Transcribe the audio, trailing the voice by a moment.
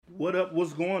What up?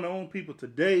 What's going on, people?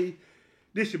 Today,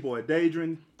 this your boy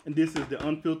Daedrin, and this is the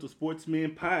Unfiltered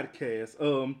Sportsmen podcast.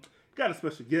 Got a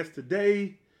special guest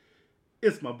today.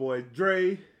 It's my boy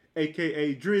Dre,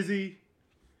 aka Drizzy,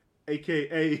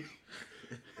 aka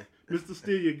Mr.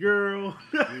 Steal Your Girl.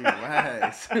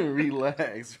 Relax.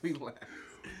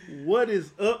 What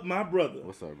is up, my brother?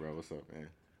 What's up, bro? What's up, man?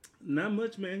 Not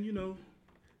much, man. You know,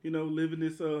 living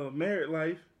this married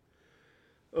life.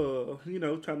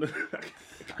 Trying to.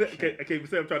 I can't even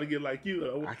say I'm trying to get like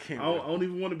you. I don't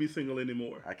even want to be single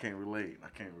anymore. I can't relate.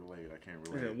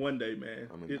 Man, one day, man,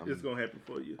 it's gonna happen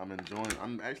for you.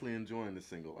 I'm actually enjoying the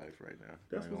single life right now.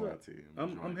 That's what's up.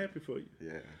 I'm happy for you.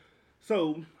 Yeah.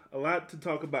 So a lot to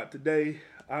talk about today.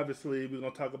 Obviously, we're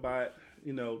gonna talk about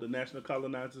the National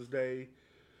Colonizers Day.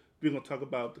 We're gonna talk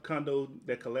about the condo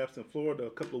that collapsed in Florida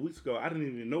a couple of weeks ago. I didn't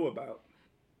even know about,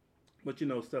 but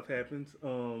stuff happens.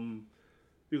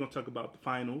 We're going to talk about the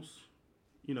finals.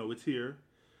 It's here.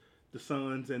 The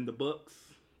Suns and the Bucks.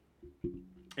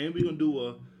 And we're going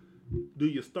to do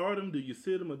you start them, do you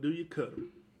sit them, or do you cut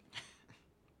them?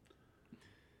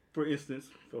 For instance,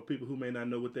 for people who may not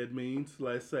know what that means,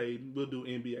 let's say we'll do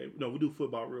NBA. No, we'll do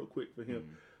football real quick for him.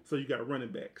 Mm-hmm. So you got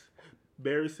running backs.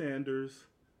 Barry Sanders,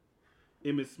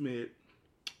 Emmitt Smith,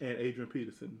 and Adrian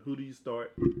Peterson. Who do you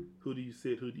start? Who do you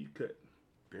sit? Who do you cut?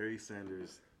 Barry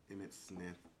Sanders, Emmitt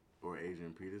Smith, or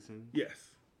Adrian Peterson?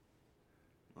 Yes.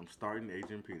 I'm starting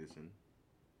Adrian Peterson,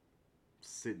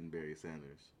 sitting Barry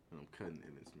Sanders, and I'm cutting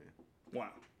Emmitt Smith. Wow.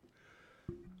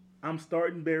 I'm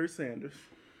starting Barry Sanders.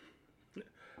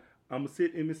 I'm going to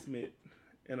sit Emmitt Smith,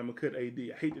 and I'm going to cut AD.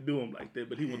 I hate to do him like that,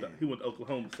 but he went to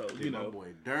Oklahoma, so, my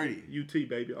boy dirty. UT,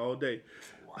 baby, all day.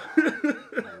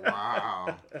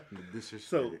 Wow. Disrespect.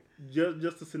 So,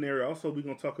 just a scenario. Also, we're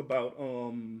going to talk about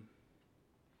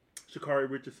Sha'Carri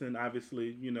Richardson,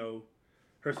 obviously,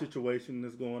 her situation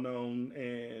is going on,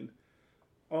 and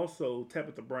also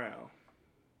Tabitha Brown.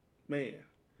 Man,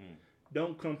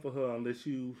 don't come for her unless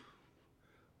you're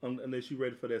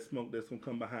ready for that smoke that's gonna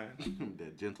come behind.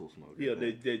 That gentle smoke. Yeah,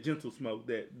 that gentle smoke,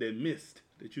 that mist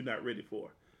that you're not ready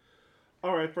for.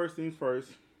 All right, first things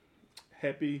first.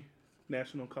 Happy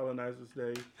National Colonizers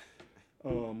Day.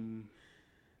 Man.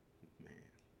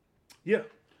 Yeah.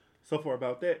 So far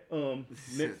about that.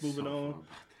 Next, moving on.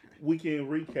 Weekend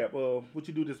recap. What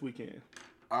you do this weekend?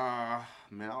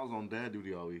 Man, I was on dad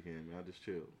duty all weekend. Man, I just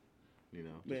chilled.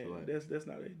 Man, that's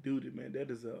not a duty, man. That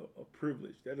is a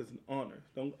privilege. That is an honor.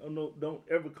 Don't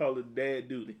ever call it dad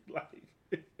duty. Like,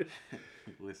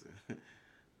 listen,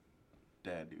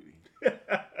 dad duty.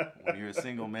 When you're a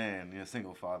single man, you're a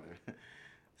single father.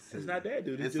 It's not dad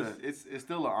duty. It's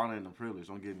still an honor and a privilege.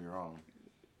 Don't get me wrong.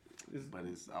 I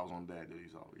was on dad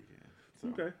duties all weekend. So.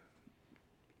 Okay.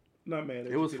 Not mad at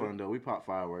it. It was fun though. We popped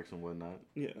fireworks and whatnot.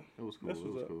 Yeah. It was cool. It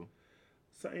was cool.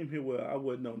 Same here. Well, I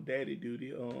wasn't on daddy duty.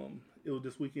 It was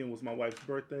this weekend was my wife's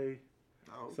birthday.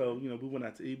 Oh, okay. So we went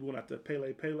out to eat. We went out to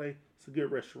Pele. It's a good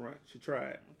restaurant. You should try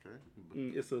it. Okay.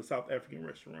 It's a South African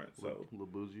restaurant. So a little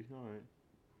bougie. All right.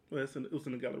 Well, it was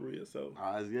in the Galleria. So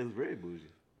it's very bougie.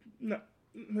 No,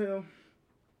 well,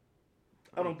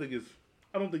 I don't think it's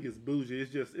bougie.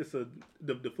 It's just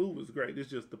the food was great.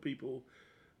 It's just the people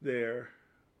there.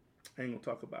 I ain't gonna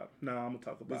talk about it. No, I'm gonna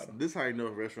talk about them. This how you know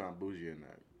if a restaurant bougie or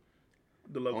not.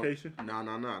 The location? No,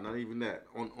 not even that.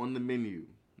 On the menu,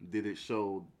 did it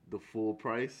show the full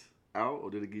price out, or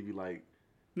did it give you like?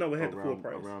 No, it had the full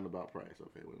price. A roundabout price.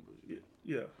 Okay, it wasn't bougie.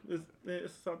 Yeah.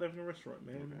 It's a South African restaurant,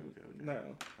 man. Okay. Now,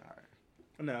 all right.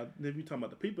 Now, if you talking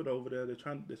about the people over there, they're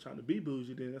trying to be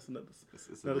bougie. Then that's another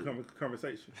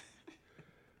conversation.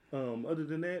 Other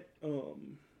than that,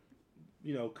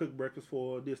 cook breakfast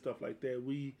for her, did stuff like that.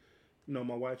 We, my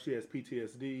wife, she has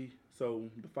PTSD, so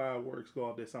the fireworks go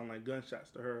off. They sound like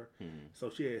gunshots to her. Mm-hmm. So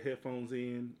she had headphones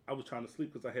in. I was trying to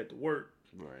sleep because I had to work.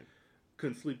 Right.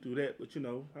 Couldn't sleep through that, but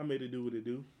I made it do what it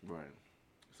do. Right.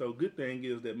 So good thing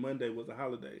is that Monday was a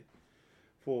holiday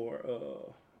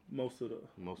for most of the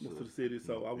city,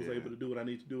 so I was able to do what I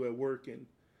need to do at work and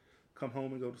come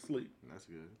home and go to sleep. That's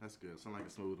good. Sound like a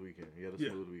smooth weekend. You had a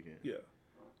smooth weekend. Yeah,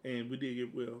 and we did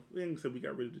get well. We didn't say we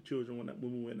got rid of the children when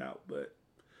we went out, but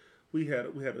we had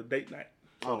a date night.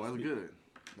 Oh, that's good.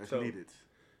 That's needed.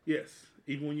 Yes,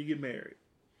 even when you get married,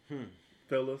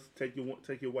 fellas, take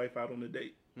your wife out on a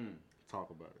date.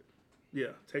 Talk about it.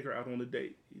 Yeah, take her out on a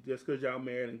date. Just because y'all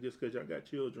married and just because y'all got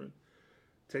children,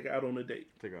 take her out on a date.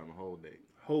 Take her on the whole date.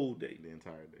 Whole date. The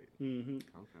entire date. Mm-hmm.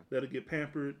 Okay. Let her get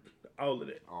pampered. All of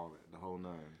that. All that. The whole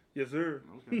nine. Yes, sir.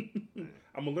 Okay.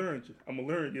 I'm gonna learn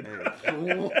you. Hey,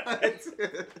 what?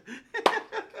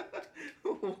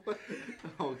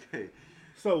 Okay.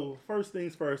 So first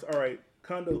things first. All right.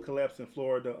 Condo collapsed in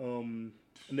Florida.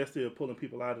 and they're still pulling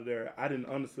people out of there. I didn't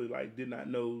honestly did not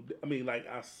know. I mean,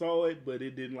 I saw it, but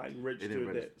it didn't register. It didn't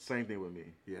register. That. Same thing with me.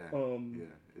 Yeah.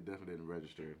 It definitely didn't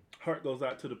register. Heart goes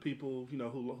out to the people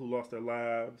who lost their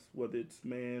lives, whether it's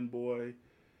man, boy,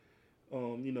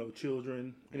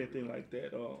 children, anything like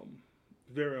that.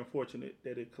 Very unfortunate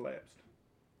that it collapsed.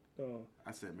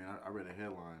 I said, man, I read a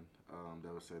headline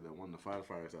that would say that one of the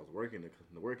firefighters that was working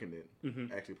it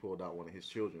actually pulled out one of his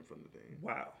children from the thing.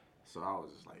 Wow. So I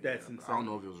was just like, that's insane. I don't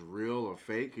know if it was real or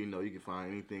fake. You can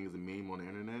find anything as a meme on the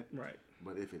internet. Right.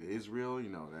 But if it is real,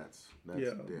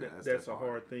 that's a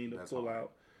hard thing to pull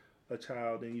out a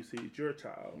child and you see it's your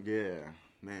child. Yeah,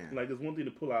 man. It's one thing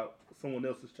to pull out someone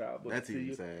else's child, but that's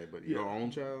even sad. But your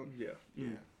own child, yeah,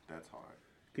 that's hard.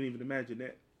 Can't even imagine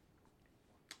that.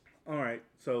 All right,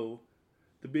 so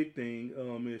the big thing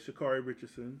is Sha'Carri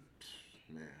Richardson.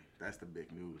 Man, that's the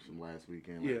big news from last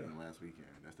weekend. Last weekend,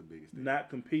 that's the biggest thing. Not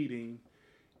competing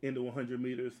in the 100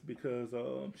 meters because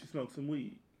she smoked some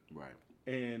weed. Right.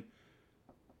 And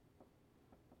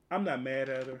I'm not mad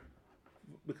at her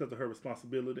because of her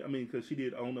responsibility. I mean, because she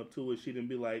did own up to it. She didn't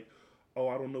be like, oh,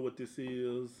 I don't know what this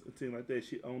is, and things like that.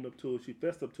 She owned up to it. She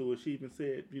fessed up to it. She even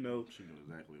said, she knew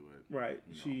exactly what. Right.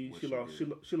 She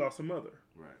lost her mother.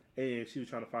 Right. And she was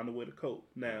trying to find a way to cope.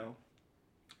 Now,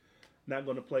 not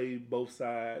going to play both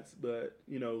sides, but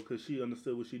because she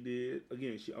understood what she did.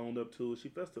 Again, she owned up to it. She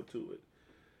fessed up to it.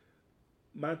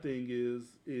 My thing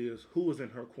is who was in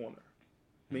her corner,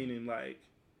 meaning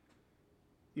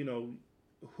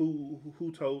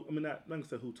who told? I mean, not gonna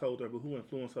say who told her, but who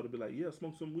influenced her to be like, yeah,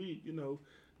 smoke some weed.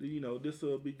 This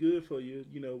will be good for you.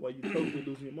 While you cope with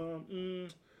losing your mom.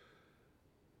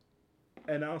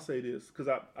 And I'll say this because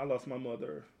I lost my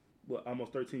mother,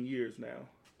 almost 13 years now.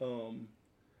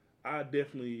 I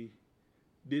definitely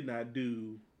did not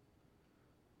do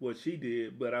what she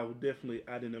did, but I was definitely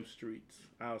out in them streets.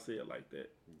 I'll say it like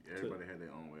that. Everybody had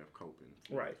their own way of coping.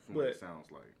 Right. From what it sounds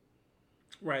like.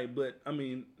 Right, but I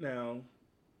mean, now,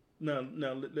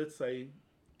 let's say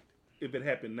if it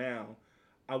happened now,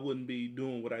 I wouldn't be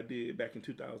doing what I did back in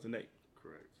 2008.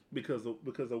 Correct. Because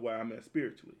of where I'm at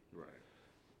spiritually. Right.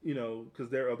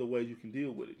 Because there are other ways you can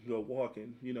deal with it. You go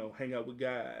walking, hang out with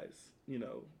guys,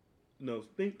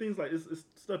 things like this. It's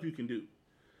stuff you can do.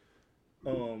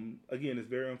 Again, it's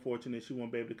very unfortunate she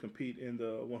won't be able to compete in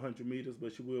the 100 meters,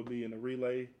 but she will be in the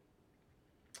relay.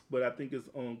 But I think it's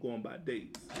going by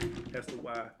dates. That's the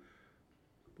why.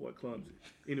 Boy, clumsy.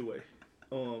 Anyway,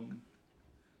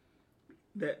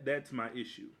 that's my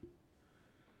issue.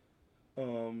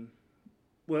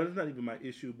 Well, it's not even my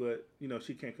issue, but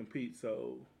she can't compete,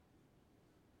 so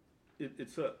it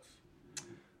sucks.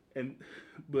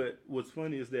 But what's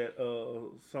funny is that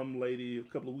some lady a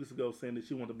couple of weeks ago saying that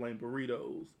she wanted to blame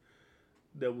burritos.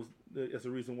 That's the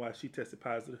reason why she tested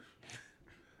positive.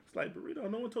 It's like, burrito,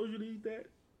 no one told you to eat that.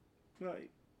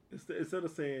 Like, instead of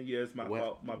saying, yeah, it's my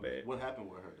fault, my bad. What happened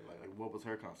with her? Like, what was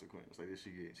her consequence? Like, did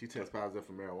she test positive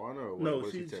for marijuana, or what? No,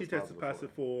 she tested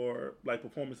positive for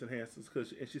performance enhancers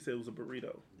and she said it was a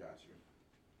burrito. Gotcha.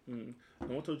 No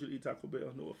one told you to eat Taco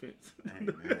Bell. No offense. Hey,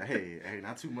 man, hey,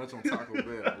 not too much on Taco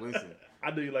Bell. Listen,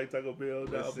 I know you like Taco Bell,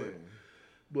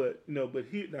 but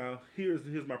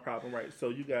here's my problem. Right, so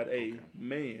you got a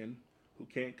man who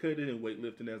can't cut it in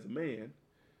weightlifting as a man.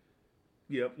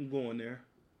 Yep, I'm going there.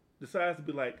 Decides to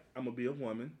be like, I'm gonna be a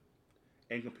woman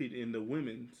and compete in the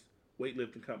women's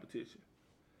weightlifting competition.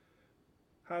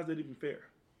 How is that even fair?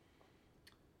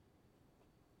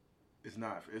 It's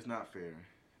not fair. It's not fair.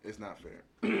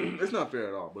 It's not fair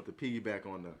at all. But to piggyback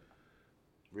on the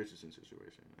Richardson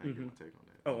situation, I ain't get my take on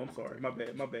that. Oh, I'm sorry. My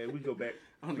bad. We go back.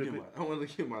 I want to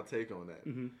give my take on that.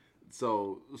 Mm-hmm.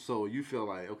 So you feel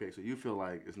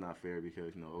like it's not fair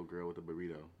because old girl with the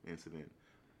burrito incident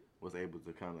was able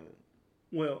to kind of.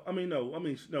 Well,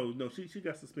 no. She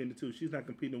got suspended too. She's not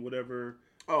competing whatever.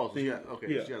 Oh, so she got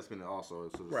suspended also.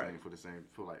 So the same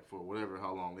for whatever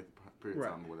how long period of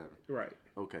time or whatever. Right.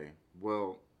 Okay.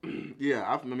 Well,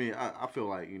 yeah. I feel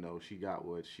like she got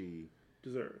what she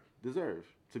deserved,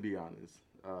 to be honest.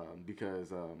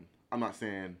 Because I'm not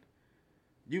saying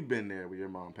you've been there where your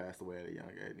mom passed away at a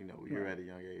young age. You're at a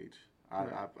young age.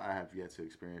 I have yet to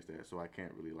experience that, so I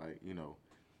can't really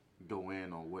go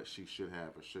in on what she should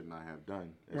have or should not have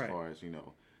done as far as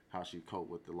how she coped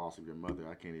with the loss of your mother.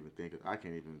 I can't even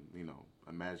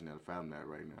imagine that or fathom that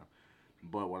right now.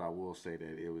 But what I will say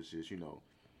that it was just she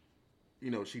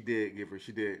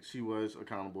was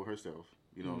accountable herself.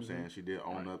 You know what I'm saying? She did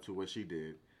own up to what she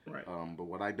did. Right. But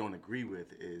what I don't agree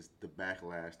with is the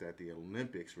backlash that the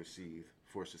Olympics received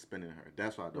for suspending her.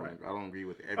 That's why I don't agree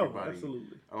with everybody. Oh,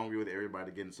 absolutely. I don't agree with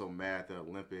everybody getting so mad at the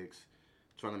Olympics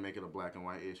trying to make it a black and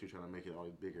white issue, trying to make it all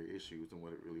these bigger issues than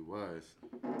what it really was,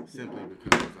 simply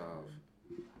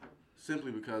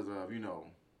because of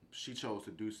she chose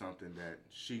to do something that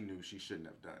she knew she shouldn't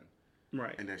have done.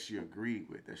 Right. And that she agreed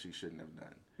with that she shouldn't have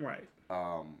done. Right.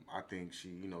 I think she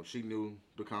knew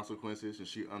the consequences and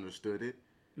she understood it.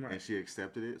 Right. And she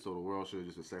accepted it. So the world should have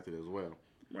just accepted it as well.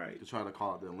 Right. To try to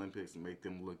call it the Olympics and make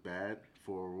them look bad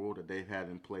for a rule that they've had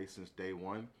in place since day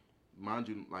one. Mind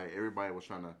you, like everybody was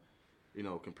trying to,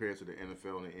 compare it to the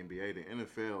NFL and the NBA. The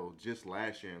NFL just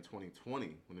last year in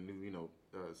 2020, when the new,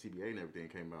 CBA and everything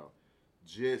came out,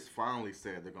 just finally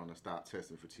said they're going to stop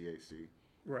testing for THC.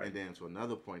 Right. And then to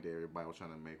another point that everybody was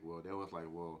trying to make, there was like,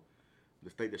 the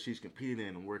state that she's competing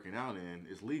in and working out in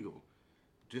is legal.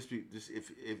 If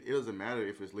it doesn't matter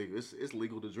if it's legal, it's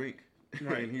legal to drink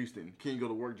in Houston. Can you go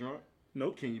to work drunk?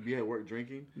 Nope. Can you be at work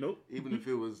drinking? Nope. Even if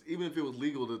it was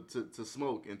legal to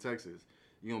smoke in Texas,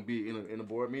 you're gonna be in a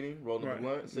board meeting, rolling a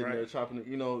blunt, sitting there chopping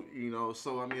it.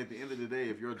 So I mean, at the end of the day,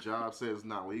 if your job says it's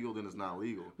not legal, then it's not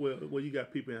legal. Well, you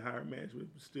got people in higher management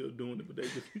still doing it, but they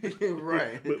just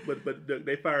right. But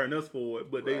they firing us for it,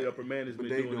 but they upper management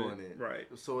doing it. Right.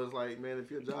 So it's like, man,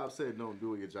 if your job said don't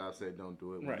do it, your job said don't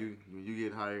do it. When you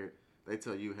get hired, they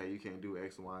tell you, hey, you can't do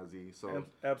X, Y, and Z. So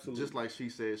absolutely, just like she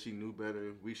said, she knew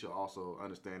better. We should also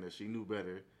understand that she knew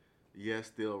better. Yes,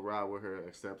 still ride with her,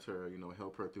 accept her,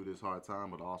 help her through this hard time,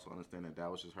 but also understand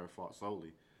that was just her fault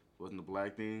solely. Wasn't a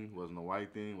black thing, wasn't a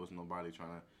white thing, wasn't nobody trying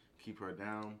to keep her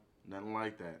down, nothing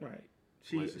like that. Right.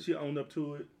 She owned up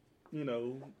to it,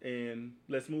 and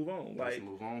let's move on. Let's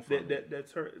move on from that.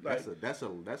 That's her. Like, that's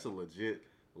a legit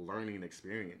learning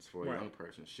experience for a young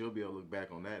person. She'll be able to look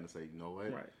back on that and say, you know what,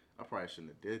 I probably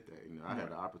shouldn't have did that. I had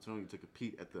the opportunity to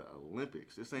compete at the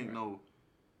Olympics. This ain't no.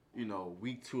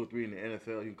 Week 2 or 3 in the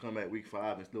NFL, you can come back week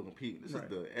 5 and still compete. This is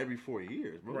the every 4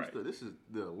 years, bro. Right. This is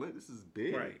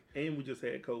big. Right. And we just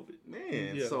had COVID.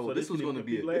 Man, so this was going to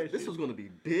be this was going to be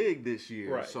big this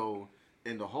year. Right. So,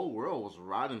 and the whole world was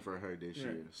riding for her this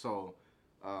year. So,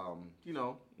 Well,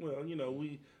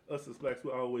 we us as blacks,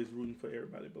 we're always rooting for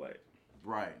everybody black.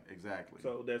 Right, exactly.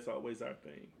 So that's always our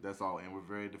thing. That's all, and we're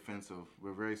very defensive.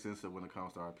 We're very sensitive when it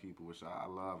comes to our people, which I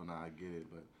love and I get it.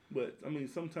 But I mean,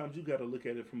 sometimes you got to look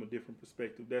at it from a different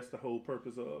perspective. That's the whole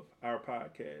purpose of our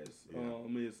podcast.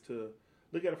 Is to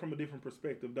look at it from a different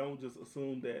perspective. Don't just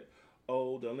assume that the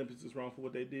Olympics is wrong for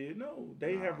what they did. No,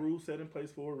 they have rules set in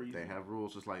place for a reason. They have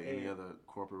rules just like any other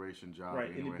corporation job.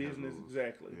 Right, any business,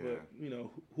 exactly. Yeah.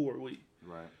 But who are we?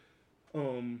 Right.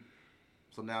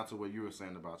 So now to what you were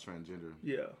saying about transgender.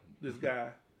 Yeah, this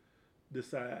guy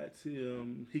decides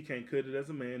he can't cut it as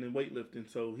a man in weightlifting,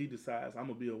 so he decides I'm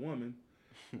gonna be a woman,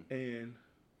 and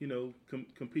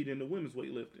compete in the women's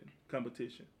weightlifting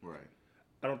competition. Right.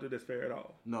 I don't think that's fair at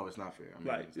all. No, it's not fair. I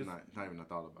mean, it's not even a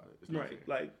thought about it. It's not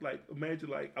fair. Like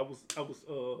imagine I was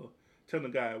telling a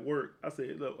guy at work. I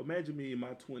said, look, imagine me in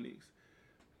my 20s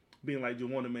being like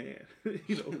Juwanna Man,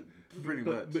 pretty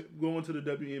much going to the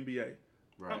WNBA.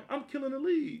 Right. I'm killing the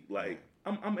league. Like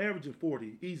I'm averaging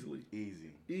 40 easily.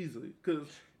 Easily, because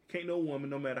can't no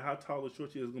woman, no matter how tall or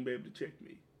short she is, gonna be able to check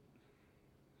me.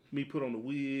 Me put on the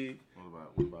wig.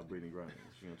 What about Brittany Griner?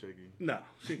 She gonna check you? Nah,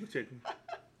 she ain't gonna check me.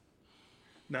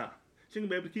 Nah, she ain't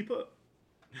gonna be able to keep up.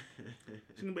 She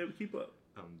ain't gonna be able to keep up.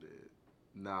 I'm dead.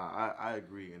 Nah, I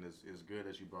agree, and it's good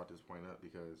that you brought this point up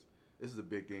because this is a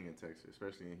big thing in Texas,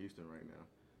 especially in Houston right now.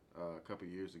 A couple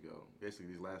of years ago, basically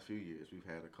these last few years, we've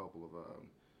had a couple of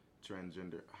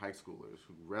transgender high schoolers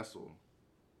who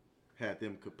had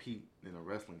them compete in a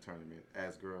wrestling tournament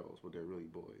as girls, but they're really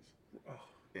boys. Oh.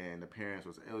 And the parents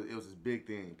it was this big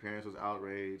thing. Parents was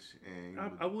outraged, and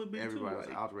I would be everybody too, was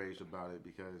outraged about it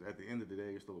because at the end of the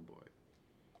day, you're still a boy.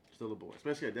 Still a boy,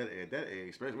 especially at that age.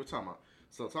 Especially we're talking about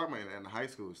in the high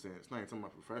school sense. Not even talking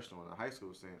about professional. In the high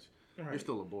school sense, you're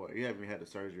still a boy. You haven't even had the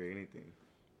surgery or anything.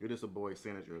 You're just a boy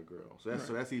saying that you're a girl. So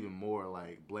that's even more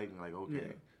like blatant. Like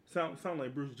okay, sound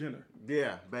like Bruce Jenner.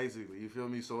 Yeah, basically. You feel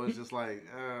me? So it's just like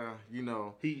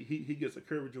he gets a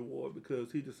courage award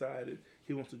because he decided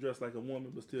he wants to dress like a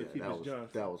woman but still keep his Johnson.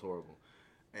 That was horrible.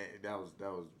 And that was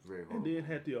very horrible. And then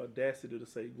had the audacity to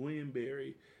say Gwen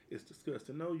Berry is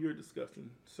disgusting. No, you're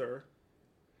disgusting, sir.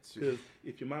 Because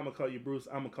if your mama call you Bruce,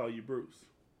 I'm gonna call you Bruce.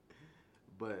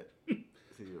 But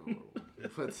you're horrible.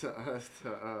 But to us,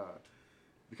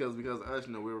 because us,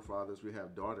 we were fathers. We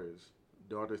have daughters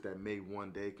that may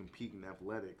one day compete in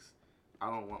athletics. I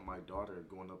don't want my daughter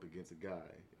going up against a guy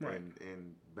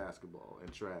in basketball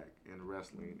and track and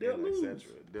wrestling and etc.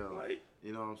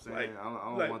 You know what I'm saying? I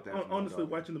don't want that. Honestly,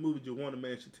 watching the movie Juwanna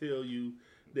Man should tell you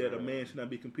that a man should not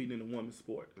be competing in a woman's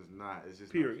sport. It's not. It's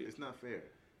just period. It's not fair.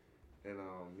 And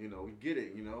we get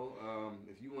it.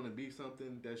 If you want to be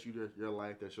something, that's your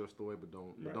life, that's your story, but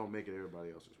don't make it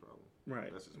everybody else's problem.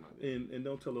 Right. That's just my deal. And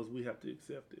don't tell us we have to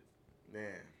accept it.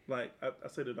 Man. Like I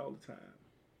say that all the time.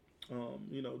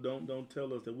 Don't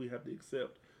tell us that we have to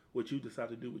accept what you decide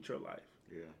to do with your life.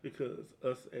 Yeah. Because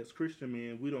us as Christian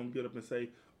men, we don't get up and say,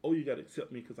 "Oh, you got to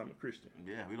accept me because I'm a Christian."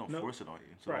 Yeah, we don't force it on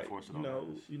you. So right. Don't force it on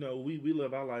us. We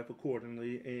live our life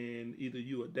accordingly, and either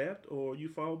you adapt or you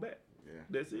fall back. Yeah,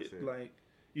 that's it. Like,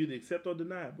 you either accept or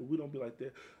deny, but we don't be like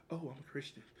that. Oh, I'm a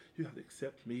Christian. You have to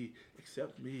accept me.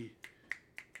 Accept me.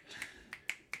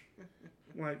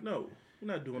 Like, no,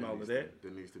 we're not doing all of that.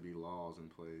 There needs to be laws in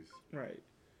place. Right.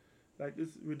 Like,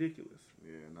 it's ridiculous.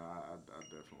 Yeah, no, I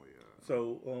definitely.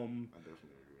 So, I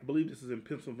definitely agree. I believe this is in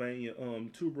Pennsylvania.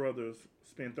 2 brothers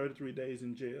spent 33 days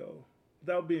in jail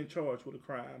without being charged with a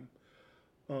crime.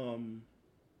 For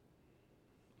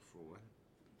what?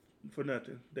 For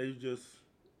nothing. They were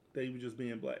just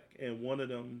being black, and one of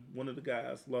the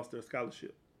guys lost their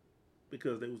scholarship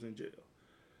because they was in jail.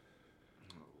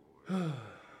 Oh,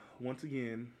 once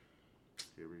again.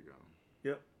 Here we go.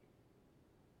 Yep.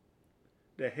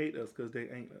 They hate us because they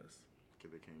ain't us.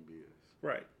 Because they can't be us.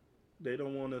 Right. They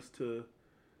don't want us to.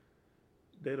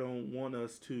 They don't want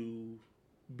us to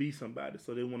be somebody,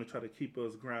 so they want to try to keep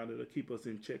us grounded or keep us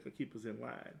in check or keep us in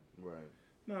line. Right.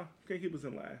 No, can't keep us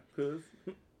in line because.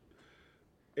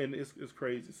 And it's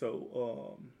crazy.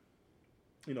 So,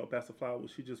 Pastor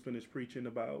Flowers, she just finished preaching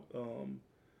about,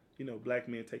 black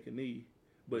men take a knee,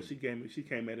 but she came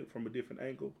at it from a different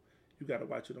angle. You got to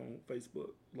watch it on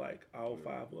Facebook, like all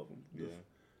 5 of them. Yeah.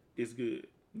 It's good.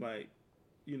 Like,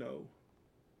 the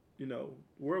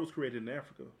world was created in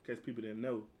Africa, in case people didn't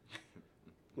know.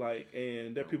 Like,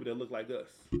 and there are people that look like us.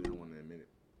 They don't want to admit it.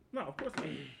 No, of course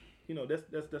not. That's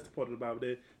the part of the Bible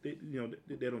that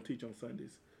they don't teach on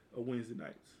Sundays or Wednesday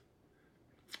nights.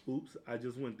 Oops, I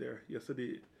just went there. Yes,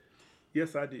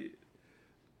 I did.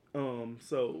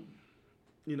 So,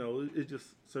 it's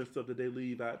just certain stuff that they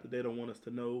leave out that they don't want us to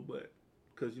know, but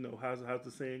because, how's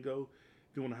the saying go?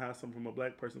 If you want to hide something from a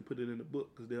black person, put it in a book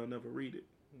because they'll never read it.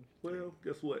 Well,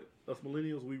 guess what? Us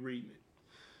millennials, we reading it.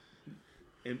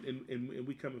 And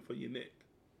we coming for your neck.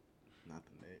 Not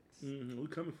the necks. Mm-hmm, we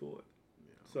coming for it.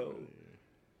 Yeah, so,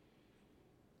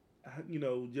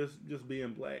 just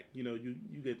being black, you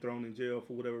get thrown in jail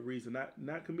for whatever reason,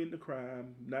 not committing a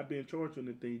crime, not being charged with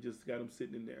anything, you just got them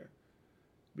sitting in there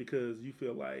because you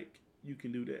feel like you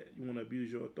can do that. You want to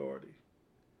abuse your authority,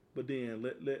 but then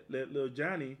let little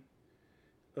Johnny,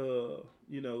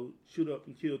 shoot up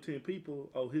and kill 10 people.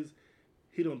 Oh,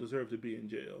 he don't deserve to be in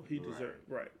jail. He deserves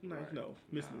right. No,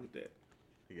 miss me with that.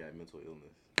 He got mental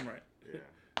illness. Right.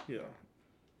 Yeah.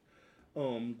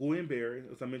 Gwen Berry,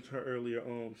 as I mentioned her earlier,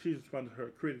 she responded to her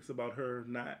critics about her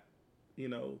not,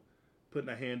 putting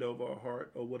a hand over her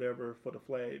heart or whatever for the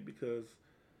flag because,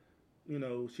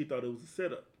 she thought it was a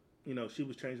setup. She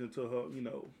was changing to her,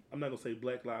 I'm not going to say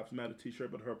Black Lives Matter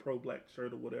t-shirt, but her pro-black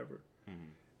shirt or whatever.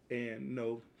 Mm-hmm.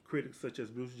 And, critics such as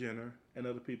Bruce Jenner and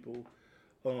other people,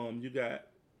 you got,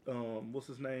 what's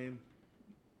his name?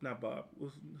 Not Bob.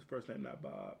 What's his first name? Not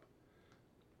Bob.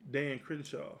 Dan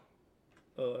Crenshaw.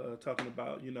 Talking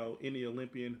about, any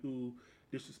Olympian who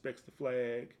disrespects the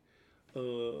flag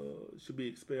should be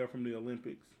expelled from the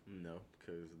Olympics. No,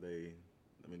 because the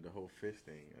whole fist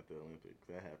thing at the Olympics,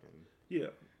 that happened.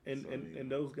 Yeah, and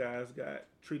those guys got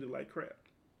treated like crap.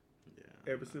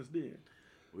 Yeah. Ever since then.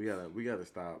 We gotta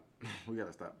stop. We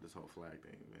gotta stop this whole flag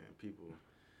thing, man.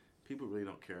 People really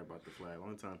don't care about the flag. The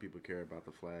only time people care about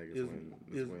the flag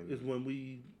is when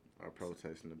we are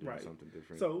protesting or doing something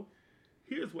different. So,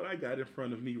 here's what I got in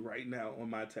front of me right now on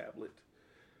my tablet.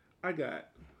 I got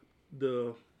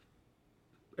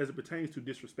as it pertains to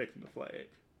disrespecting the flag.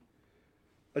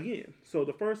 Again, so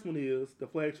the first one is the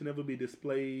flag should never be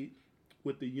displayed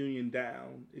with the Union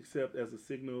down, except as a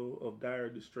signal of dire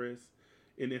distress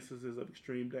in instances of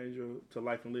extreme danger to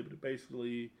life and liberty.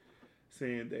 Basically,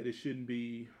 saying that it shouldn't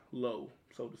be low,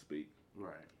 so to speak.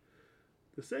 Right.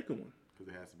 The second one,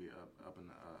 because it has to be up in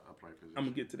the upright position. I'm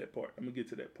gonna get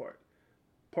to that part.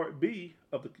 Part B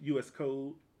of the U.S.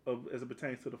 Code as it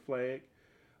pertains to the flag.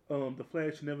 The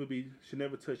flag should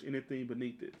never touch anything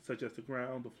beneath it, such as the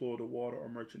ground, the floor, the water, or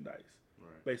merchandise.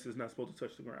 Right. Basically, it's not supposed to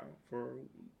touch the ground for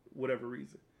whatever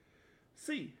reason.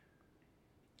 C,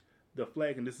 the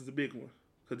flag, and this is a big one,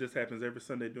 because this happens every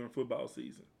Sunday during football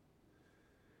season.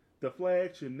 The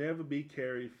flag should never be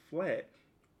carried flat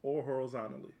or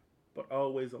horizontally, but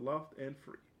always aloft and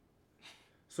free.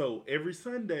 So every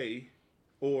Sunday,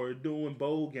 or doing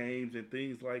bowl games and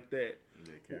things like that,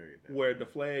 where the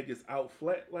flag is out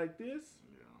flat like this,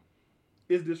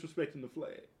 is disrespecting the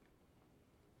flag.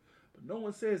 but no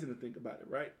one says anything about it,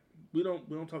 right? We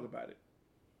don't talk about it.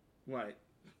 Like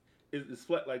it's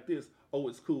flat like this. Oh,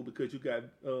 it's cool because you got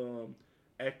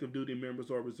active duty members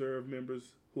or reserve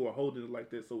members who are holding it like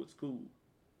that, so it's cool.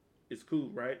 It's cool,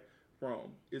 right?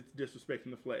 Wrong. It's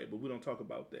disrespecting the flag, but we don't talk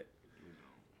about that.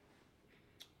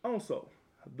 Also,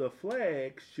 the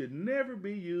flag should never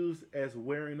be used as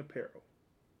wearing apparel.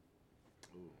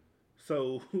 Ooh.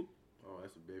 So. Oh,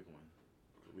 that's a big one.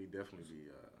 We definitely be.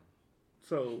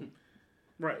 So,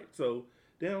 right. So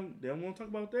they don't want to talk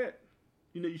about that.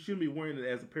 You know, you shouldn't be wearing it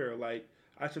as apparel. Like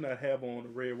I should not have on a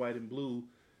red, white, and blue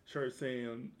shirt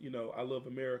saying, you know, I love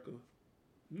America.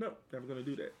 No, never gonna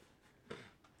do that.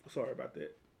 Sorry about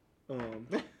that.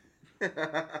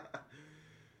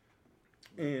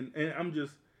 And I'm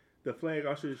just the flag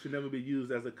also should never be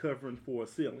used as a covering for a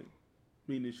ceiling,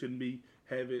 meaning it shouldn't be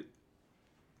have it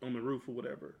on the roof or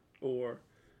whatever, or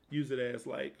use it as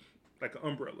like an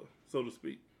umbrella, so to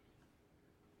speak.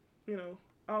 You know,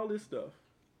 all this stuff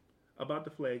about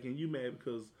the flag, and you mad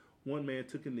because one man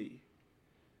took a knee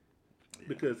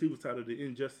because he was tired of the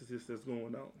injustices that's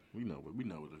going on. We know what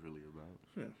it's really about.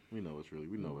 Yeah, we know what's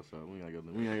up. We ain't go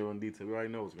in detail. We already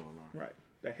know what's going on. Right.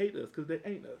 They hate us because they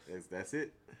ain't us. That's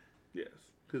it. Yes,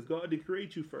 because God did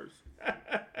create you first.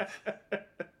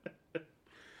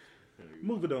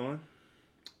 Moving on.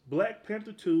 Black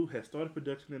Panther 2 has started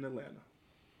production in Atlanta.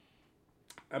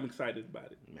 I'm excited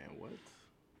about it. Man, what?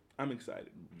 I'm excited.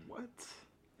 What?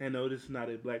 And no, this is not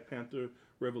a Black Panther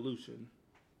revolution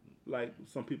like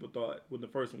some people thought when the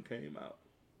first one came out.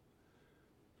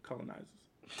 Colonizers.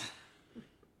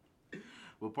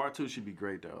 Well, part 2 should be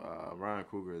great, though. Ryan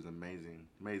Coogler is an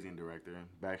amazing director.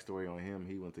 Backstory on him,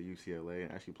 he went to UCLA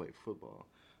and actually played football.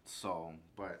 So,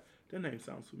 but... That name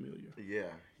sounds familiar.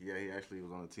 Yeah, he actually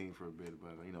was on the team for a bit,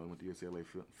 but, you know, he went to UCLA,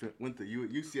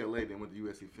 UCLA, then went to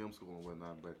USC Film School and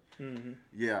whatnot. But,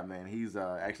 yeah, man, he's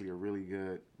actually a really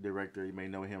good director. You may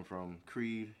know him from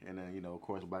Creed and then, you know, of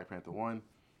course, Black Panther 1.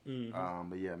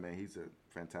 But, yeah, man, he's a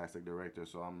fantastic director.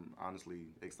 So I'm honestly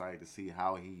excited to see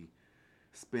how he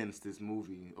spins this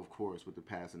movie, of course, with the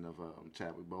passing of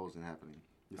Chadwick Boseman happening.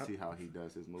 To see how he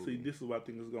does his movie. See, this is what I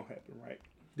think is going to happen, right?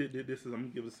 This is, I'm going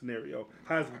to give a scenario.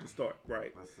 How's it going to start,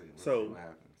 right? Let's see what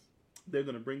happens. They're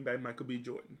going to bring back Michael B.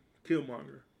 Jordan,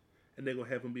 Killmonger, and they're going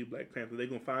to have him be Black Panther. They're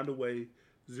going to find a way.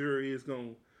 Zuri is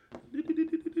going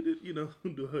to, you know,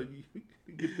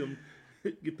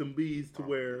 get them bees to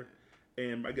wear,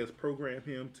 and I guess program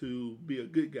him to be a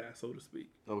good guy, so to speak.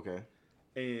 Okay.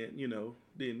 And, you know,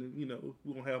 then, you know,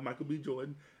 we're going to have Michael B.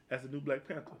 Jordan as the new Black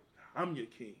Panther. I'm your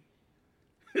king.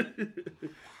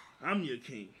 I'm your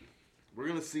king. We're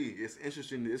going to see. It's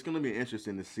interesting. It's going to be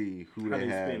interesting to see who they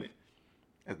have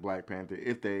as Black Panther.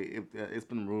 If it's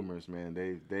been rumors, man.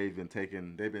 They've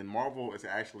been Marvel is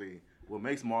actually, what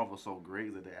makes Marvel so great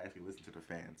is that they actually listen to their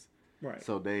fans. Right.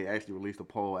 So they actually released a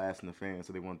poll asking the fans,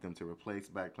 so they want them to replace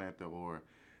Black Panther or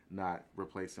not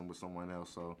replace him with someone else.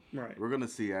 So we're going to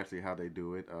see actually how they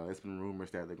do it. It's been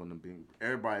rumors that they're going to be,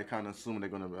 everybody kind of assuming they're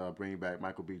going to bring back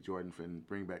Michael B. Jordan and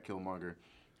bring back Killmonger.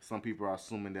 Some people are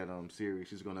assuming that Shuri,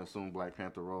 she's going to assume Black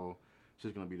Panther role.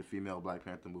 She's going to be the female Black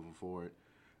Panther moving forward,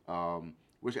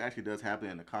 which actually does happen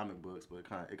in the comic books, but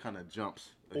it kind of jumps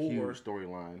a huge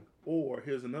storyline. Or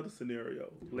here's another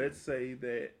scenario. Let's say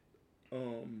that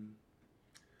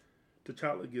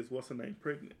T'Challa gets what's her name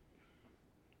pregnant.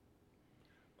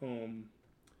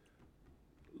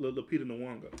 Lupita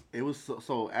Nyong'o. It was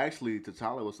so actually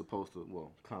T'Challa was supposed to,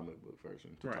 comic book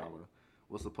version T'Challa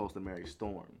was supposed to marry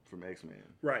Storm from X-Men.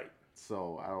 Right.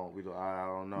 So I don't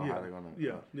know how they're gonna.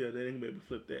 Yeah, they ain't gonna be able to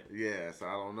flip that. Yeah, so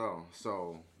I don't know.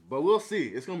 So, but we'll see.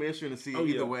 It's gonna be interesting to see.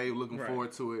 Either way, looking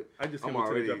forward to it. I just can't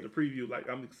wait to drop the preview. Like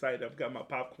I'm excited. I've got my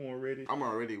popcorn ready. I'm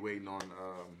already waiting on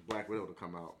Black Widow to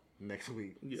come out next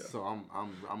week. Yeah. So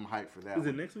I'm hyped for that. Is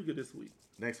it next week or this week?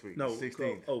 Next week. No,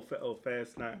 16th.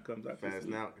 Fast 9 comes out this week.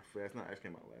 Fast 9 actually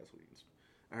came out last week.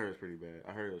 I heard it's pretty bad.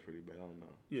 I don't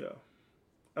know. Yeah.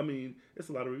 I mean, it's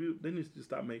a lot of reviews. They need to just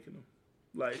stop making them.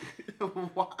 Like,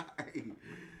 why?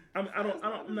 I'm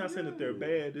not saying that they're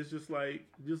bad. It's just like,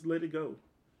 just let it go.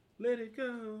 Let it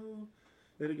go.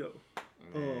 Let it go.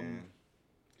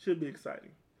 Should be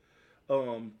exciting.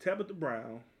 Tabitha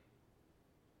Brown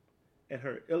and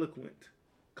her eloquent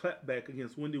clapback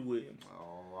against Wendy Williams.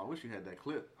 Oh, I wish you had that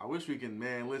clip. I wish we can,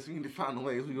 listen, we need to find a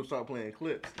way we can start playing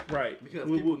clips. Right. Because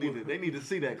they need to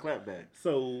see that clapback.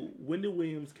 So, Wendy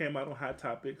Williams came out on Hot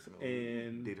Topics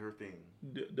and did her thing.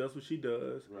 Does what she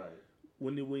does. Right.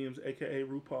 Wendy Williams, a.k.a.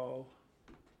 RuPaul.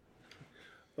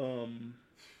 Man,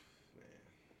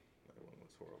 that one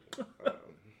was horrible.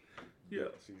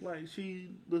 Yeah, like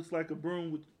she looks like a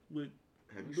broom with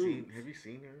Have you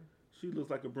seen her? She looks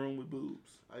like a broom with boobs.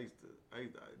 I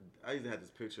used to have this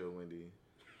picture of Wendy.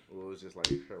 Well, it was just like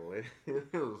her leg.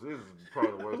 it was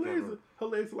probably the worst thing. Her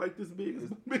legs are like this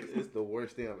big. It's the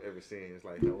worst thing I've ever seen. It's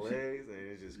like her legs,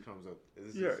 and it just comes up.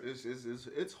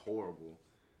 It's horrible.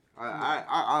 I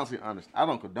honestly understand. I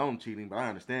don't condone cheating, but I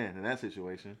understand in that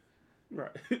situation.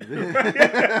 Right.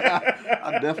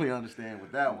 I definitely understand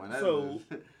with that one.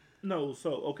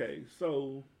 Okay.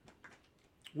 So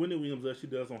Wendy Williams, she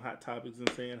does on Hot Topics and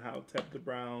saying how Tabitha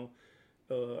Brown,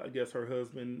 I guess her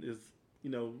husband is,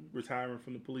 retiring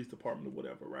from the police department or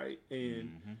whatever, right?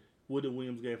 And Wendy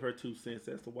Williams gave her 2 cents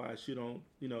as to why she don't,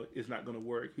 it's not going to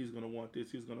work. He's going to want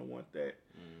this. He's going to want that.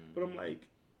 But I'm like,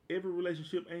 every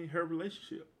relationship ain't her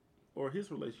relationship or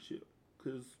his relationship,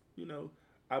 because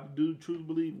I do truly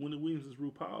believe Wendy Williams is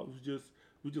RuPaul. We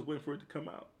just waiting for it to come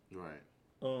out. Right.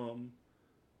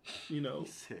 He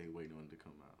said waiting on it to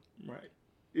come out. Right.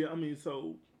 Yeah. I mean,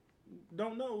 so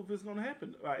don't know if it's gonna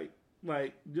happen.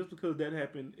 Like just because that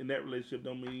happened in that relationship,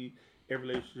 don't mean every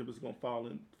relationship is gonna fall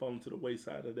into the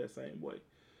wayside of that same way.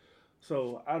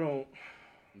 So I don't.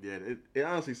 Yeah. It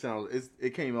honestly sounds.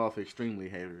 It came off extremely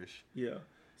haterish. Yeah.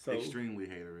 So extremely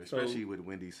haterish, especially with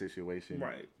Wendy's situation.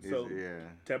 Right. So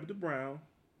Tabitha Brown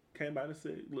came out and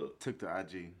said, "Look." Took the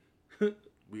IG.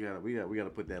 we gotta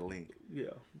put that link.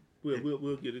 Yeah,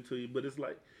 we'll get it to you. But it's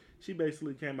like she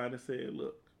basically came out and said,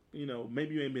 "Look,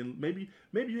 maybe you ain't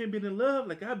been in love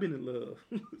like I've been in love."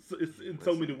 So it's in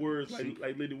so many words,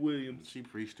 like Lady Williams. She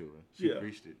preached to her. She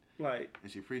preached it.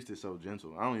 And she preached it so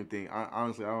gentle. I don't even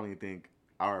think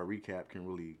our recap can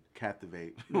really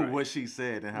captivate what she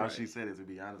said and how she said it. To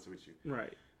be honest with you.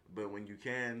 Right. But when you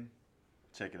can,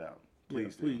 check it out.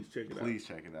 Please check it out. Please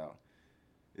check it out.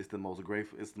 It's the most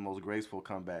graceful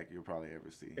comeback you'll probably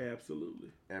ever see.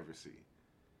 Absolutely. Ever see.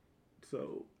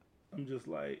 So I'm just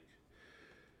like,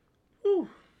 whew,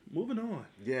 moving on.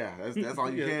 Yeah, that's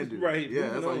all you can do. Right.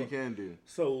 Yeah, that's all you can do.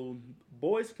 So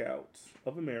Boy Scouts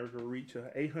of America reach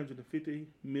a $850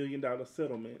 million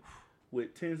settlement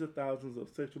with tens of thousands of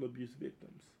sexual abuse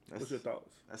victims. What's your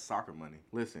thoughts? That's soccer money.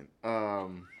 Listen,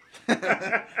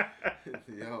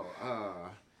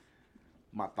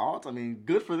 my thoughts. I mean,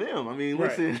 good for them. I mean,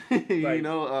 listen,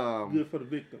 good for the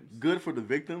victims. Good for the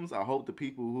victims. I hope the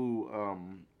people who,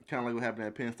 kind of like what happened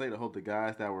at Penn State. I hope the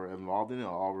guys that were involved in it are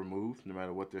all removed, no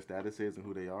matter what their status is and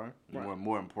who they are. Right.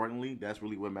 More importantly, that's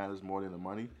really what matters more than the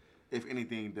money. If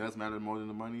anything does matter more than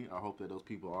the money, I hope that those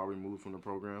people are removed from the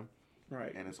program.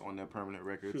 Right. And it's on their permanent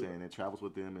records, and it travels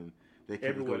with them, and they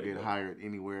can go get hired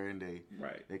anywhere, and they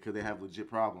have a legit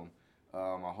problem.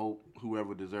 I hope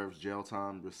whoever deserves jail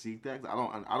time receive that.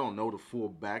 I don't know the full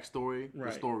backstory,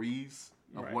 the stories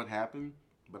of what happened,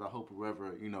 but I hope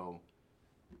whoever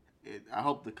I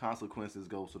hope the consequences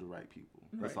goes to the right people.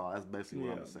 That's all. That's basically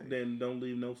what I'm saying. Then don't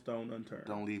leave no stone unturned.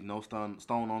 Don't leave no stone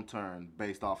unturned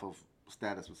based off of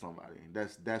status with somebody.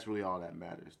 That's really all that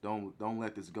matters. Don't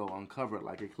let this go uncovered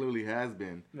like it clearly has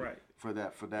been. Right. For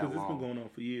that long. Because it's been going on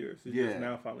for years. It's just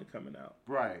now finally coming out.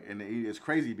 Right, and it's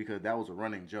crazy because that was a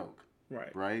running joke.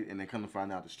 Right. Right, and then come to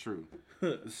find out it's true.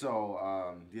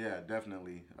 So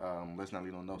definitely. Let's not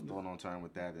leave no stone unturned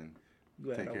with that and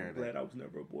take care of that. Glad I was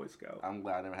never a Boy Scout. I'm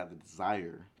glad I never had the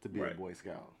desire to be a Boy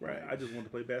Scout. Right. I just wanted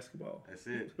to play basketball. That's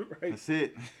it. Right. That's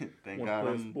it. Thank God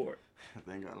I'm sport.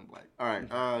 Thank God I'm black. All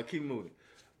right. Keep moving.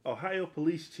 Ohio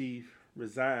police chief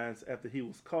resigns after he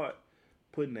was caught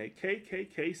putting a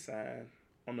KKK sign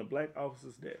on the black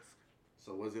officer's desk.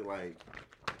 So was it like,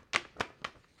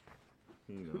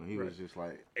 he was just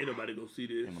like, ain't nobody gonna see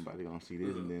this. Ain't nobody gonna see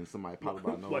this, and then somebody pop up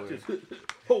out of nowhere. Watch this.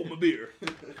 Hold my beer.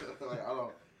 Like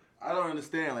I don't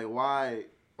understand. Like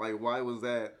why was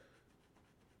that?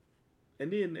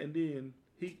 And then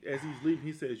he, as he's leaving,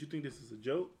 he says, "You think this is a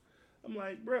joke?" I'm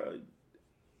like, bro,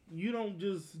 you don't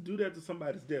just do that to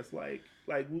somebody's desk. Like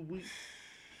we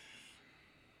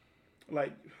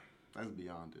that's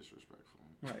beyond disrespectful.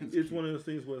 Right. It's one of those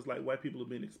things where it's like white people are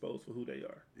being exposed for who they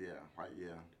are. Yeah. Right.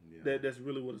 Yeah. That's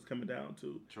really what it's coming down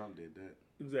to. Trump did that.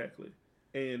 Exactly.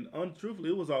 And untruthfully,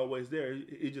 it was always there.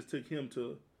 It just took him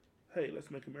to, hey,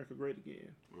 let's make America great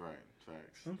again. Right.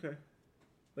 Facts. Okay.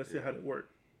 Let's see how that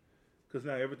works. Because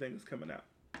now everything is coming out.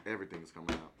 Everything's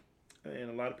coming out.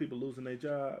 And a lot of people losing their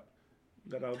job.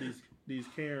 Got all these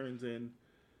Karens and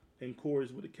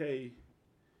Corys with a K.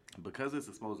 Because it's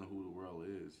exposing who the world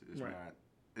is.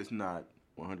 It's not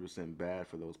 100% bad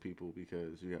for those people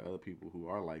because you got other people who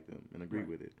are like them and agree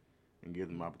with it and give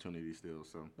them opportunity still.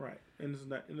 So and it's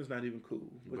not even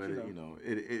cool. But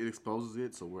it exposes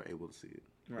it, so we're able to see it.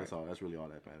 Right. That's all. That's really all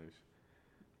that matters.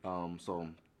 So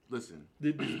Listen,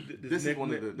 this is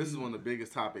one of the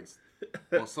biggest topics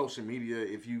on social media.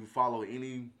 If you follow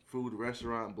any food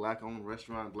restaurant, black-owned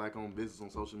business on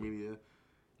social media,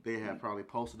 they have probably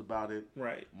posted about it.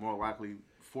 Right. More likely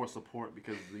for support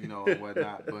because, and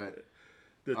whatnot. But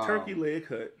the Turkey Leg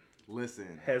Hut,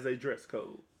 has a dress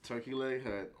code. Turkey Leg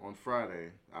Hut on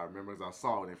Friday, I remember as I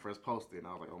saw it when they first posted, and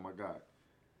I was like, oh my God.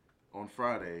 On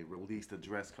Friday, released a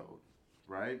dress code,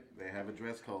 right? They have a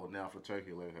dress code now for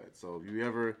Turkey Leg Hut. So if you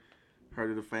ever heard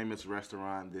of the famous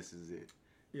restaurant, this is it.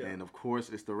 Yeah. And of course,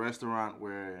 it's the restaurant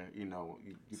where,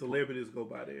 celebrities go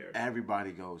by there.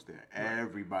 Everybody goes there. Right.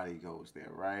 Everybody goes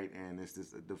there, right? And it's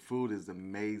just, the food is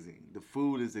amazing. The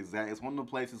food is it's one of the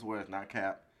places where it's not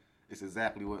capped. It's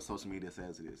exactly what social media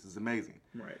says it is. It's amazing.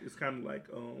 Right. It's kind of like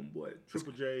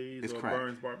Triple J's or crack.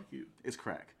 Burns Barbecue. It's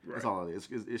crack. Right. That's all it is.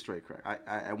 It's straight crack. I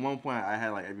at one point I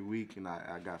had like every week and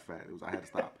I got fat. I had to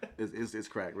stop. It's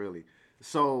crack really.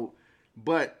 So,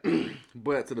 but to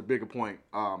the bigger point,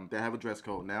 they have a dress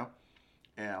code now,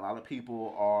 and a lot of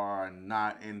people are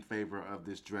not in favor of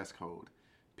this dress code.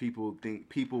 People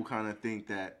kind of think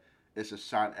that it's a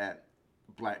shot at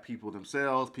Black people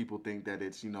themselves. People think that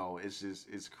it's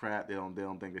it's crap. They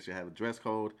don't think they should have a dress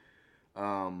code.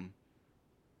 I'm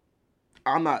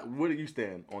not. Where do you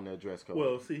stand on that dress code?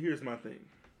 Well, see, here's my thing.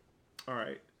 All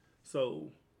right, so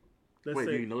let's say,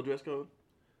 do you know dress code?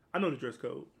 I know the dress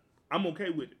code. I'm okay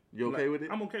with it. You okay with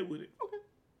it? I'm okay with it. Okay.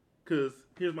 Because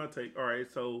here's my take. All right,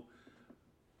 so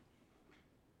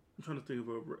I'm trying to think of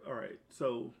all right,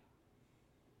 so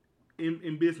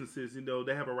in businesses,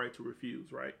 they have a right to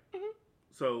refuse, right? Mm-hmm.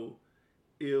 So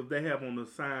if they have on the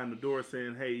sign, the door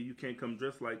saying, hey, you can't come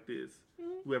dressed like this,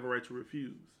 mm-hmm. we have a right to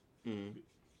refuse. Mm-hmm.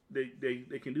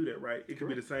 They can do that, right? It could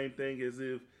be the same thing as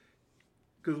if,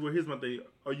 because here's my thing,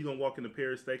 are you going to walk into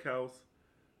Paris Steakhouse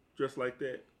dressed like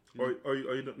that? Mm-hmm. Or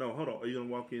you no, hold on, are you going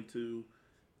to walk into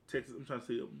Texas, I'm trying to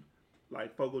see,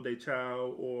 like Fogo de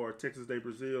Chao or Texas de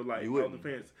Brazil, like all the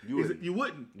fans? You wouldn't. You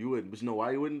wouldn't. But you know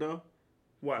why you wouldn't, though?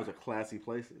 Why? Those are classy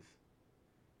places.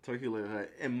 Turkey Leg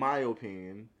Hut, in my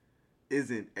opinion,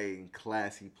 isn't a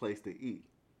classy place to eat.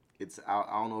 It's out.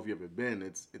 I don't know if you've ever been.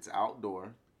 It's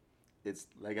outdoor.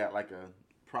 They got like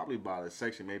probably about a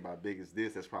section made by big as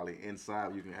this that's probably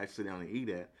inside you can actually sit down and eat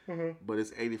at. Mm-hmm. But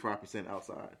it's 85%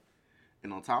 outside,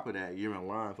 and on top of that, you're in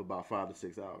line for about 5 to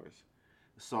 6 hours.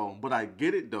 So, but I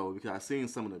get it though because I seen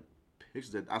some of the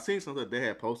pictures that they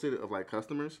had posted of like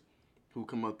customers who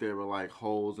come up there with like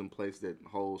holes in places that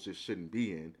holes just shouldn't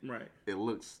be in. Right. It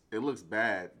looks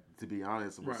bad, to be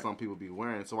honest, what some people be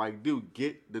wearing. So I do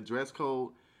get the dress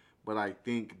code, but I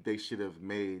think it should have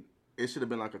been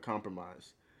like a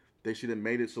compromise. They should have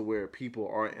made it so where people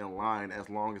are in line as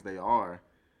long as they are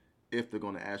if they're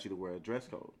going to ask you to wear a dress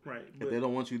code. Right. If they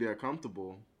don't want you there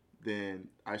comfortable, then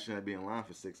I shouldn't be in line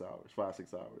for 6 hours,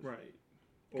 5-6 hours. Right.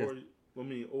 Or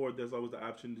there's always the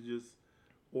option to just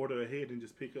order ahead and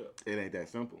just pick up. It ain't that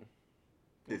simple.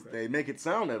 Okay. They make it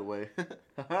sound that way.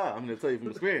 I'm going to tell you from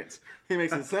experience. It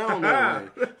makes it sound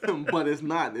that way. But it's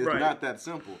not. It's not that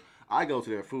simple. I go to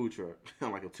their food truck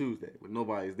on like a Tuesday when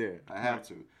nobody's there. I have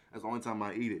to. That's the only time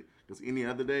I eat it. Because any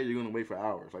other day, you're going to wait for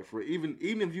hours. Like for even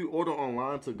if you order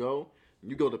online to go,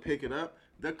 you go to pick it up,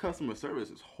 their customer service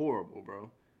is horrible,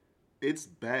 bro. It's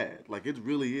bad. Like it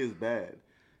really is bad.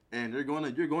 And you're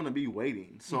gonna be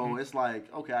waiting. So It's like,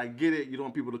 okay, I get it. You don't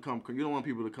want people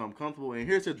to come comfortable. And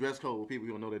here's the dress code where people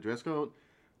don't know their dress code.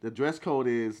 The dress code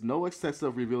is no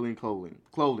excessive revealing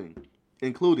clothing,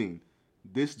 including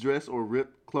this dress or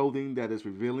ripped clothing that is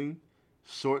revealing.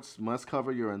 Shorts must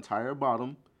cover your entire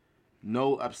bottom.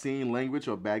 No obscene language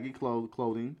or baggy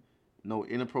clothing. No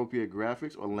inappropriate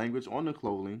graphics or language on the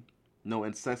clothing. No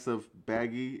excessive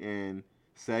baggy and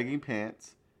sagging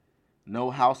pants.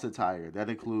 No house attire. That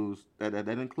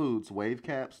includes wave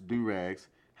caps, do-rags,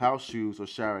 house shoes, or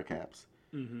shower caps.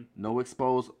 Mm-hmm. No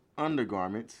exposed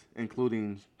undergarments,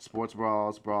 including sports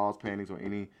bras, panties, or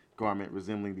any garment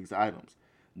resembling these items.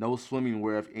 No swimming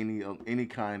wear of any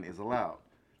kind is allowed.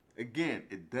 Again,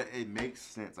 it makes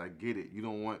sense. I get it. You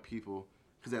don't want people,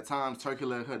 because at times Turkey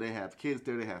Leg Hut, they have kids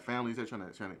there, they have families there trying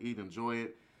to eat, enjoy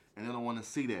it, and they don't want to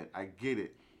see that. I get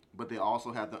it, but they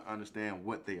also have to understand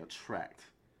what they attract.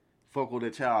 Fogo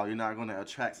de Chao, you're not going to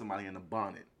attract somebody in a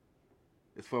bonnet.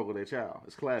 It's Fogo de Chao.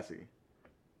 It's classy.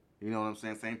 You know what I'm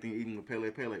saying? Same thing even with Pele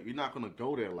Pele. You're not going to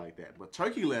go there like that. But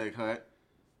Turkey Leg Hut,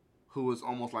 who is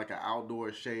almost like an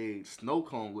outdoor shade snow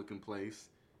cone looking place,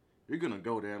 you're going to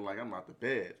go there like, I'm about to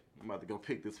bed. I'm about to go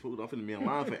pick this food. I'm going to be in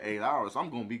line for 8 hours. I'm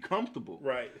going to be comfortable.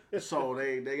 Right. So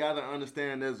they got to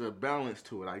understand there's a balance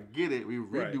to it. I get it.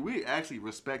 We actually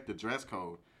respect the dress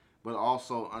code, but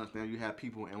also understand you have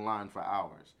people in line for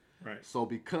hours. Right. So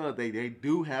because they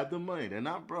do have the money, they're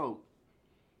not broke.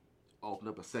 Open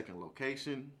up a second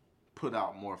location, put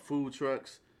out more food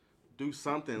trucks, do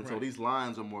something so these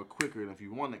lines are more quicker. And if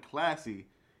you want it classy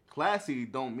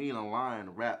don't mean a line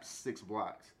wraps 6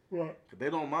 blocks. Right. They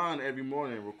don't mind every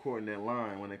morning recording that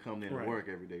line when they come in to work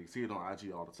every day. You see it on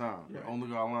IG all the time. Right. Oh,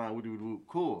 look at our line,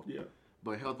 cool. Yeah.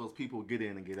 But help those people get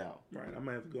in and get out. Right. I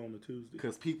might have to go on a Tuesday.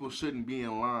 Because people shouldn't be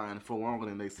in line for longer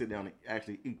than they sit down and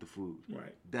actually eat the food.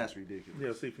 Right. That's ridiculous.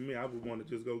 Yeah, see, for me, I would want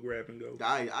to just go grab and go.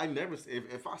 I never,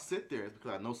 if I sit there, it's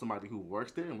because I know somebody who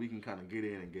works there and we can kind of get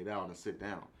in and get out and sit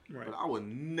down. Right. But I would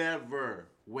never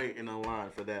wait in a line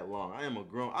for that long.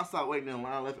 I stopped waiting in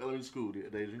line, left elementary school,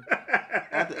 Deja.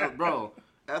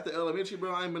 After elementary,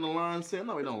 bro, I ain't been in line since.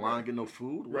 No, we don't line get no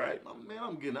food. Right. Man,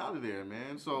 I'm getting out of there,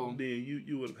 man. So then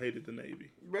you would have hated the Navy.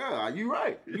 Yeah, you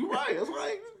right. That's why that's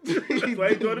why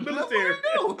you joined the military.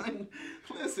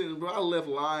 Listen, bro, I left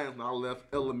lines when I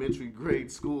left elementary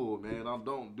grade school, man. I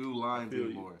don't do lines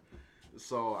anymore.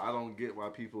 So I don't get why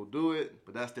people do it,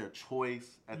 but that's their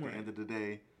choice at the end of the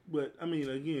day. But I mean,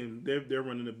 again, they're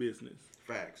running a business.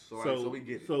 Facts. So we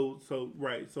get it. So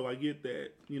I get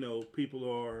that.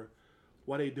 People are.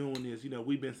 Why they doing this?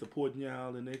 We've been supporting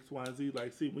y'all and X, Y, Z.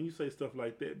 Like, see, when you say stuff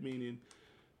like that, meaning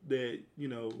that, you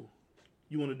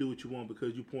want to do what you want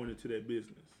because you pointed to that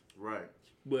business. Right.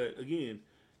 But again,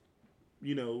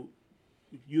 you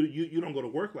don't go to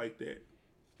work like that.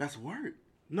 That's work.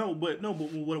 No, but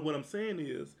what I'm saying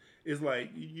is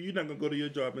like, you're not going to go to your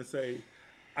job and say,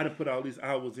 I done put all these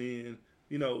hours in,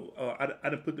 I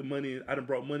done put the money in, I done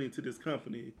brought money into this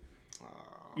company.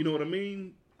 You know what I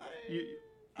mean?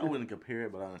 I wouldn't compare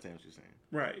it, but I understand what you're saying.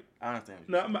 Right. I understand what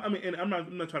you're saying. I mean, and I'm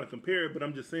not trying to compare it, but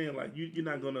I'm just saying, like, you're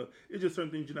not gonna. It's just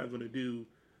certain things you're not gonna do,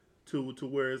 to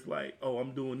where it's like, oh,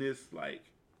 I'm doing this, like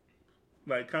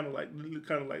kind of like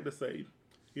let's say,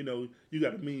 you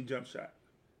got a mean jump shot.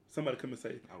 Somebody come and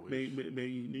say, man,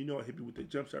 I hit you with that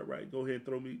jump shot, right? Go ahead and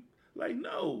throw me. Like,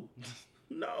 no.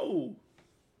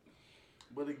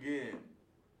 But again,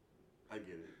 I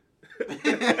get it.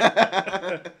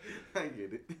 I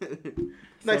get it.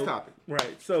 Next topic.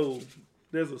 Right. So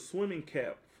there's a swimming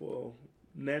cap for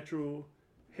natural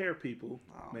hair people,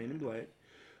 mainly black,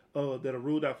 that are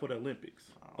ruled out for the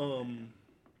Olympics. So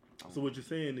what you're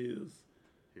saying is,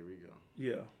 here we go.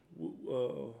 Yeah.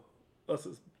 Us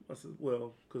as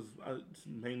well, because it's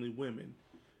mainly women.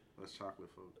 Us chocolate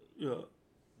folk. Yeah.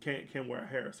 Can't wear our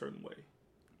hair a certain way.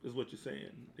 Is what you're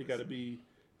saying. It got to be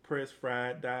pressed,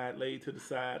 fried, dyed, laid to the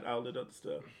side, all that other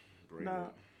stuff.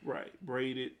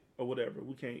 Braided or whatever.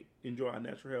 We can't enjoy our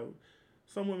natural hair.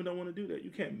 Some women don't want to do that.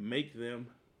 You can't make them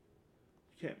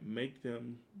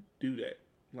do that.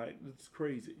 Like, it's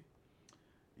crazy.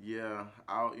 Yeah,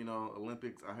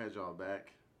 Olympics, I had y'all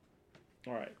back.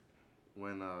 All right.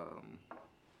 When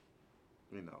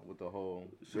with the whole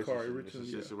Sha'Carri Richardson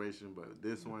situation, but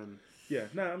this one,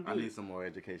 I need some more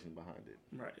education behind it.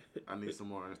 Right. I need some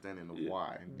more understanding of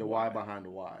why. The why behind the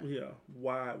why. Yeah.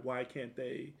 Why can't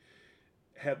they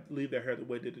leave their hair the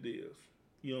way that it is?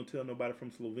 You don't tell nobody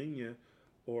from Slovenia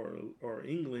or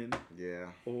England.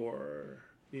 Yeah. Or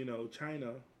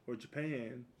China or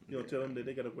Japan. You don't tell them that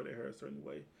they gotta wear their hair a certain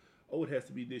way. Oh, it has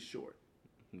to be this short.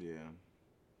 Yeah.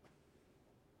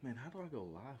 Man, how do I go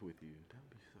live with you? That'd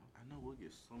be so. I know we'll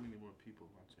get so many more people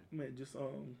watching. Man, just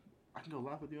I can go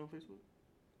live with you on Facebook.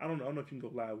 I don't know if you can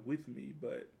go live with me,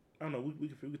 but I don't know. We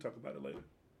can talk about it later.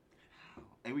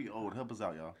 Hey, we old. Help us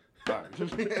out, y'all. All right. You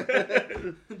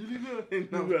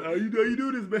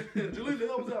do this, man. Jaleel,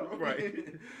 help us out. Right.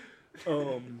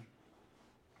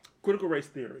 Critical race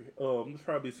theory. It's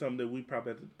probably something that we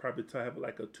probably have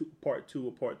like a part 2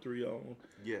 or part 3 on.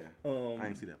 Yeah. I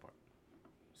didn't see that part.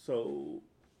 So,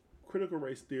 critical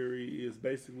race theory is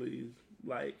basically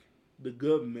like the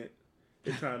government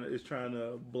is trying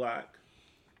to block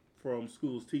from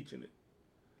schools teaching it.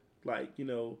 Like,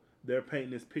 they're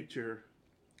painting this picture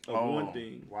of one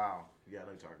thing. Wow. Yeah, I know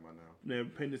what you're talking about now. They're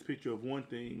painting this picture of one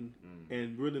thing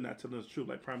and really not telling us the truth.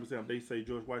 Like, prime example, they say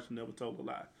George Washington never told a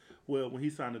lie. Well, when he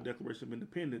signed the Declaration of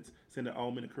Independence, saying that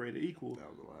all men are created equal. That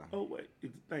was a lie. Oh, wait.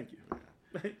 Thank you.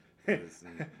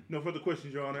 Yeah. No further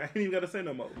questions, Your Honor. I ain't even got to say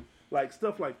no more. Like,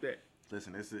 stuff like that.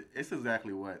 Listen, it's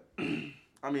exactly what...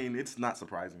 I mean, it's not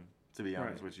surprising, to be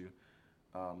honest with you.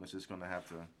 It's just going to have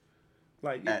to...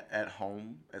 Like at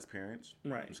home, as parents,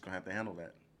 right? I'm just going to have to handle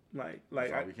that.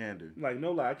 That's all we can do. Like,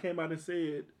 no lie. I came out and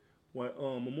said,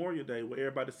 Memorial Day, where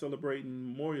everybody's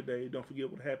celebrating Memorial Day, don't forget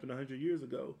what happened 100 years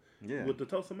ago with the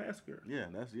Tulsa Massacre. Yeah,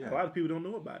 A lot of people don't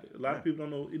know about it. A lot of people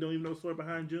don't know. You don't even know the story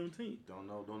behind Juneteenth. Don't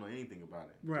know anything about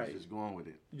it. Right. Just going with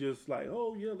it. Just like,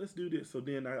 oh yeah, let's do this. So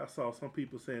then I saw some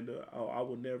people saying that, I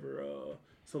will never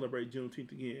celebrate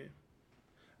Juneteenth again.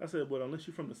 I said, well, unless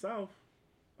you're from the South,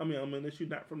 unless you're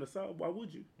not from the South, why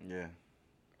would you? Yeah.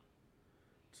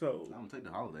 So I'm gonna take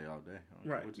the holiday all day.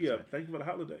 Right. Yeah. Say. Thank you for the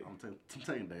holiday. I'm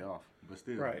taking the day off, but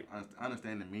still, right. I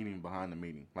understand the meaning behind the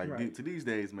meaning. Like right. to these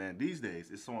days, man. These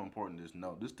days, it's so important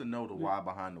just to know the why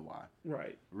behind the why.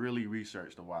 Right. Really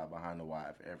research the why behind the why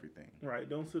for everything. Right.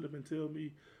 Don't sit up and tell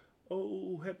me,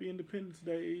 "Oh, Happy Independence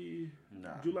Day,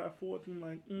 July 4th." I'm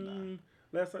like,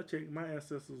 Last I checked, my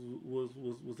ancestors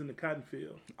was in the cotton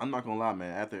field. I'm not gonna lie,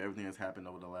 man. After everything that's happened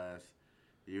over the last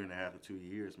year and a half to 2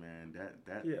 years, man,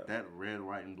 that red,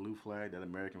 white, and blue flag, that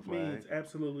American flag, means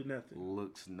absolutely nothing.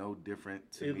 Looks no different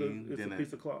to me than a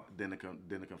piece of cloth than the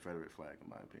Confederate flag, in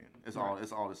my opinion. It's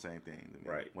all the same thing to me.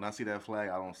 Right. When I see that flag,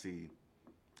 I don't see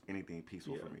anything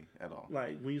peaceful for me at all.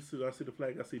 Like when I see the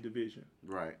flag, I see division.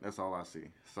 Right. That's all I see.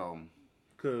 So,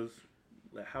 because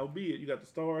how be it, you got the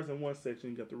stars in one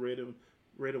section, you got the red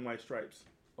and white stripes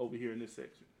over here in this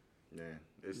section. Yeah,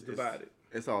 it's divided.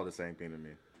 It's all the same thing to me.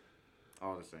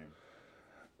 All the same.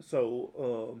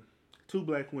 So, 2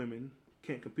 black women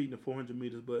can't compete in the 400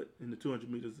 meters, but in the 200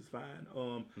 meters is fine.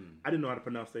 I didn't know how to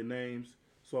pronounce their names,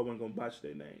 so I wasn't gonna botch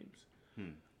their names.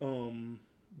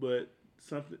 But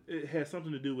it has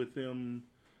something to do with them,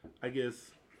 I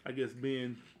guess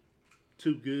being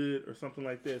too good or something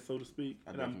like that, so to speak.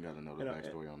 I definitely got to know the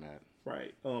backstory on that.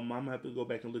 Right. I'm gonna have to go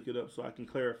back and look it up so I can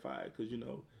clarify it, because you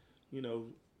know,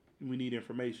 we need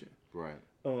information. Right.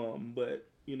 But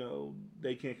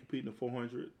they can't compete in the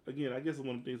 400. Again, I guess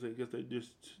one of the things, I guess they're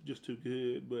just too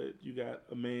good. But you got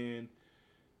a man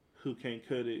who can't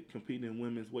cut it competing in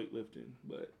women's weightlifting,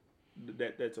 but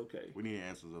that's okay. We need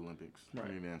answers, Olympics. Right.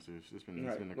 We need answers. It's been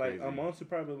right. a crazy. Like I'm honestly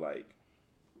probably like,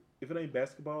 if it ain't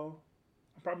basketball,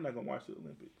 I'm probably not gonna watch the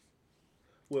Olympics.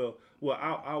 Well,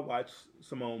 I'll watch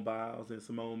Simone Biles and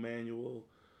Simone Manuel.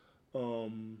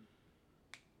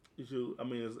 As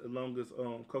long as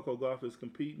Coco Gauff is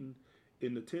competing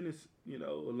in the tennis, as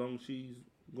long as she's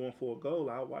going for a goal,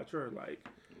 I'll watch her. Like,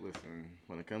 listen,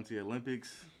 when it comes to the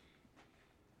Olympics,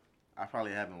 I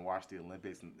probably haven't watched the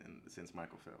Olympics since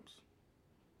Michael Phelps.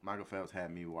 Michael Phelps had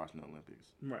me watching the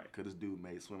Olympics. Right. Because this dude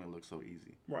made swimming look so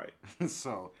easy. Right.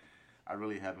 So I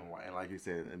really haven't watched, and like you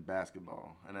said, in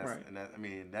basketball,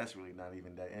 that's really not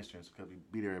even that interesting because we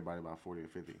beat everybody by 40 or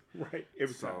 50. Right,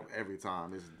 every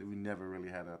time. We never really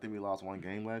had I think we lost one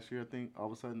game last year. I think all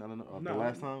of a sudden, I don't know. The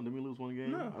last time, did we lose one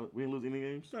game? No, we didn't lose any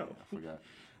games. No, I forgot.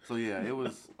 So yeah, it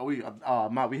was. we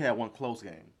had one close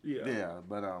game. Yeah,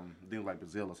 but didn't like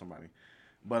Brazil or somebody.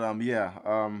 But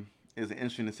it's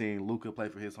interesting to see Luka play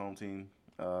for his home team.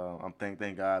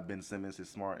 Thank God Ben Simmons is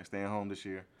smart and staying home this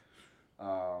year.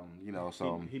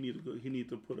 So he need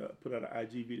to put out an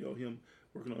IG video of him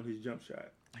working on his jump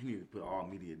shot. He need to put all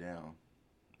media down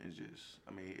and just.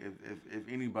 If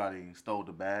anybody stole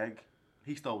the bag,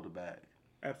 he stole the bag.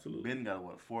 Absolutely. Ben got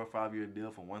a 4 or 5 year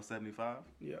deal for $175.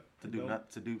 Yeah.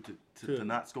 To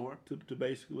not score. To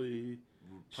basically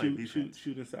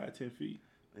shoot inside 10 feet.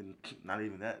 And not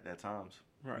even that at times.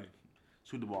 Right.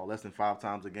 Shoot the ball less than 5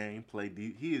 times a game. Play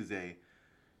deep.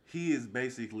 He is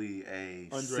basically a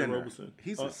Andre center. Roberson.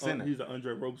 He's a center. He's an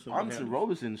Andre Roberson. Andre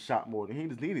Roberson shot more than he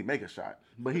just needed to make a shot,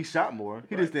 but he shot more.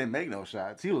 He just didn't make no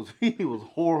shots. He was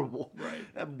horrible. Right.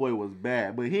 That boy was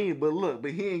bad. But he ain't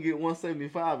get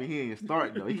 175 and he ain't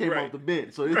start though. He came off the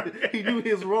bench, so he knew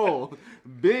his role.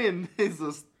 Ben is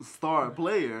a star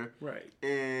player. Right.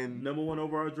 And number 1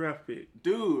 overall draft pick.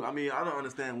 Dude, I don't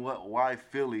understand why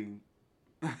Philly.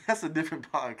 That's a different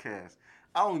podcast.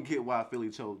 I don't get why Philly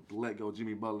chose to let go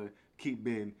Jimmy Butler, keep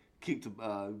Ben,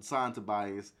 sign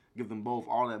Tobias, give them both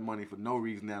all that money for no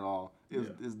reason at all.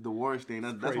 It's the worst thing.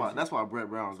 That's why Brett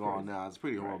Brown's gone now. It's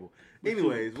pretty horrible. Right.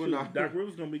 Anyways, we're not. Doc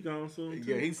Rivers gonna be gone soon.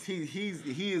 Too. Yeah,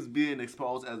 he is being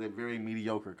exposed as a very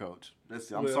mediocre coach.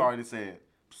 I'm sorry to say it.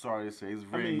 He's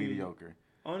very mediocre.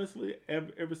 Honestly,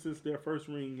 ever since their first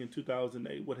ring in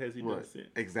 2008, what has he done since?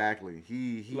 Exactly.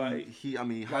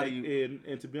 How do you?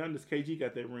 And to be honest, KG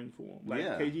got that ring for him.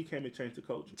 KG came and changed the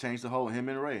culture. Changed the whole him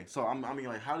and Ray. So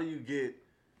how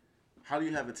do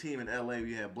you have a team in LA where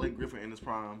you have Blake Griffin in his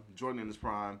prime, Jordan in his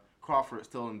prime, Crawford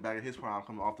still in the back of his prime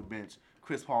coming off the bench,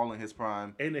 Chris Paul in his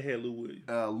prime, and they had Lou Williams.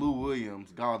 Lou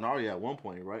Williams, Gallinari at one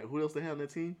point, right? Who else they had on that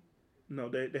team? No,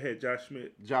 they had Josh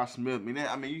Smith. You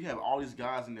have all these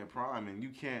guys in their prime, and you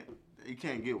can't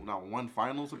get not one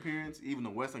finals appearance, even the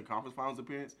Western Conference Finals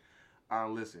appearance.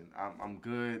 Listen, I'm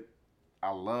good.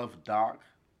 I love Doc.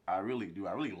 I really do.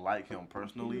 I really like him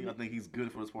personally. I think he's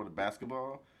good for the sport of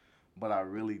basketball. But I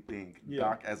really think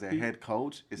Doc, as a head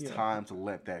coach, it's time to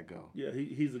let that go. Yeah,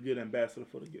 he's a good ambassador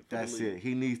for the league. That's it.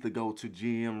 He needs to go to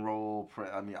GM role,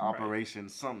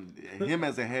 operations, something. Him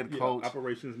as a head coach.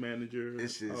 Operations manager,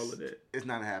 it's just, all of that. It's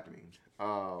not happening.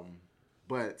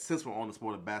 But since we're on the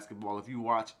sport of basketball, if you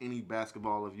watch any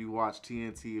basketball, if you watch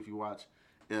TNT, if you watch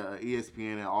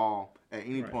ESPN at all, at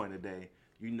any point in the day,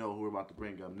 you know who we're about to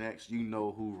bring up next. You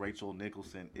know who Rachel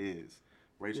Nicholson is.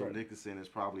 Rachel Nicholson is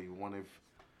probably one of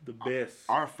the best,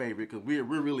 our favorite, because we're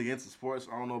really into sports.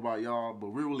 I don't know about y'all, but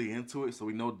we're really into it, so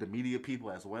we know the media people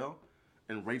as well.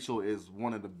 And Rachel is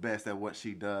one of the best at what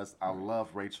she does. I love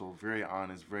Rachel. Very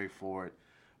honest, very forward.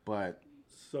 But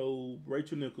so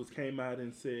Rachel Nichols came out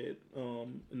and said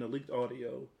in the leaked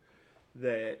audio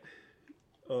that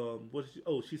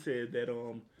she said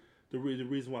that the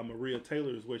reason why Maria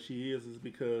Taylor is where she is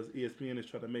because ESPN is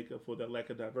trying to make up for that lack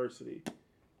of diversity.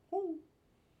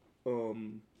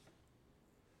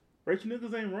 Rachel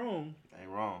Nichols ain't wrong. Ain't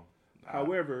wrong.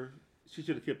 However, she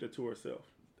should have kept it to herself.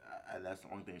 That's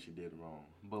the only thing she did wrong.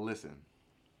 But listen.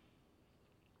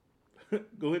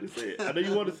 Go ahead and say it. I know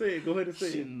you want to say it. Go ahead and say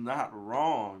it. She's not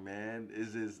wrong, man.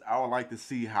 It's just, I would like to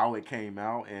see how it came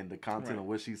out and the content of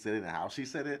what she said and how she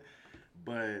said it.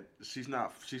 But she's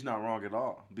not wrong at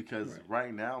all. Because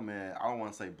right now, man, I don't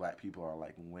want to say black people are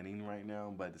like winning right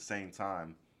now, but at the same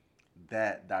time,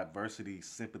 that diversity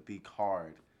sympathy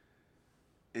card,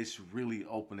 it's really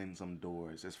opening some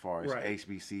doors as far as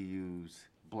HBCUs,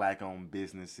 black-owned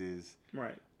businesses.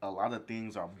 Right. A lot of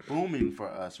things are booming for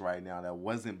us right now that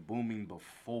wasn't booming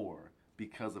before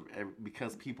because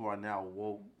people are now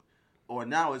woke. Or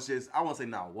now it's just, I won't say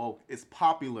not woke, it's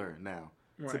popular now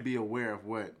to be aware of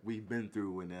what we've been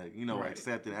through and,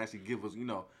 accept and actually give us,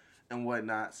 and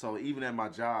whatnot. So even at my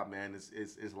job, man,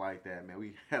 it's like that, man.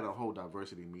 We had a whole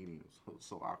diversity meeting. It was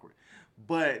so awkward.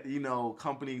 But,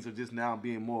 companies are just now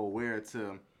being more aware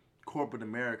to corporate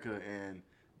America and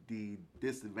the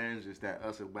disadvantages that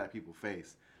us as black people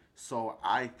face. So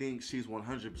I think she's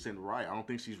 100% right. I don't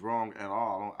think she's wrong at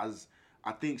all.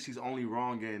 I think she's only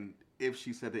wrong if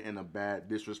she said it in a bad,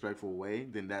 disrespectful way,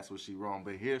 then that's what she's wrong.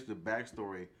 But here's the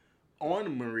backstory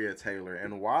on Maria Taylor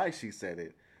and why she said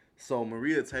it. So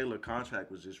Maria Taylor's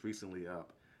contract was just recently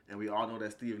up. And we all know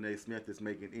that Stephen A. Smith is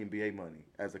making NBA money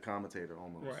as a commentator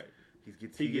almost. Right. He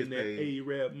gets paid, that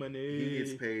A-Rap money. He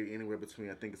gets paid anywhere between,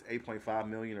 I think it's $8.5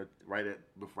 million or right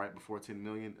before $10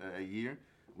 million a year,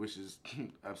 which is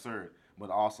absurd, but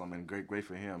awesome and great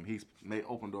for him. He's made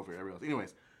open door for everyone else.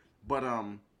 Anyways, but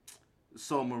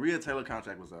so Maria Taylor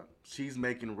contract was up. She's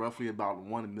making roughly about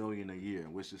 $1 million a year,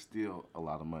 which is still a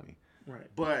lot of money. Right.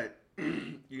 But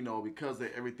because of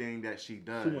everything that she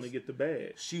does, she want to get the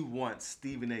bag. She wants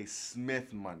Stephen A.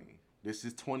 Smith money. This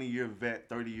is 20-year vet,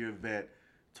 30-year vet.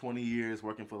 20 years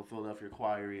working for the Philadelphia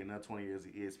Inquirer, another 20 years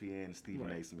at ESPN and Stephen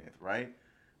A. Smith, right?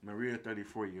 Maria,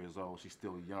 34 years old. She's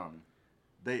still young.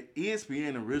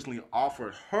 ESPN originally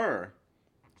offered her,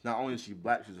 not only is she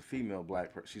black, she's a female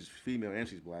black person. She's female and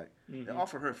she's black. Mm-hmm. They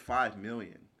offered her $5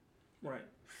 million. Right.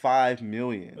 $5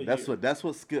 million. That's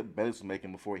what Skip Bayless was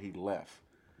making before he left.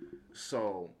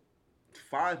 So,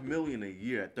 $5 million a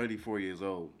year at 34 years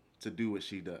old to do what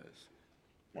she does.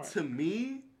 Right. To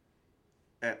me,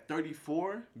 at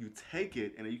 34, you take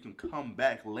it, and then you can come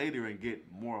back later and get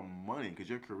more money because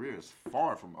your career is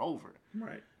far from over.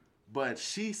 Right. But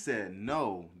she said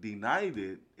no, denied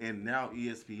it, and now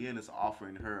ESPN is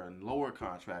offering her a lower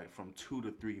contract from $2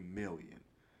 to $3 million.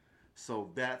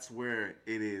 So that's where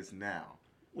it is now.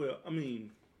 Well, I mean,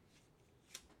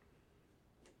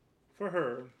 for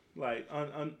her, like,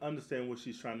 understand what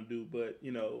she's trying to do, but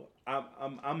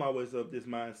I'm always of this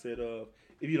mindset of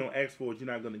if you don't ask for it,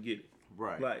 you're not gonna get it.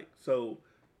 Right. Like, so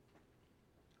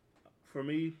for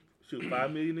me, shoot,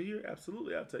 $5 million a year,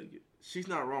 absolutely, I'll take it. She's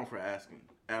not wrong for asking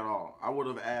at all. I would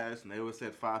have asked, and they would have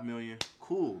said $5 million.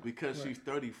 Cool, because she's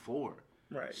 34.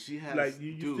 Right. She has, like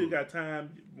you still got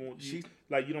time.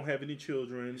 You don't have any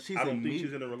children. I don't think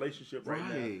she's in a relationship right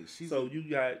now. So you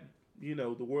got,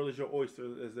 the world is your oyster,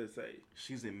 as they say.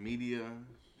 She's in media.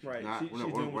 Right.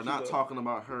 We're not talking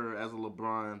about her as a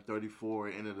LeBron, 34,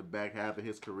 into the back half of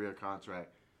his career contract.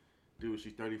 Dude,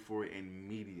 she's 34 in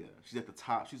media. She's at the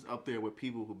top. She's up there with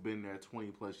people who've been there 20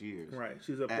 plus years. Right.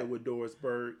 She's up there with Doris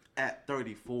Burke. At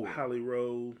 34. Holly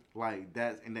Rowe. Like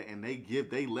that, and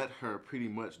they let her pretty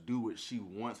much do what she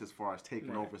wants as far as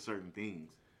taking over certain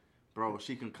things. Bro,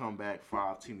 she can come back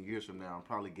 5-10 years from now and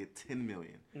probably get $10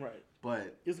 million. Right.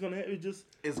 But it's gonna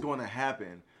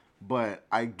happen. But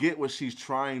I get what she's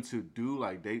trying to do,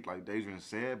 like Deidre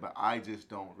said, but I just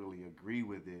don't really agree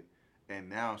with it And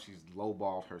now she's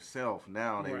lowballed herself.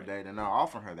 Now they're not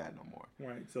offering her that no more.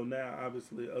 Right. So now,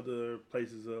 obviously, other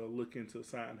places are looking to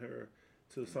sign her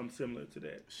to something similar to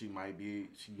that. She might be.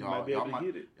 Might be able to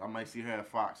get it. Y'all might see her at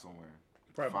Fox somewhere.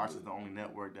 Probably. Fox is the only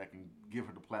network that can give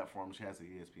her the platform she has at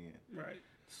ESPN. Right.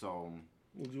 So.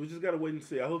 We just gotta wait and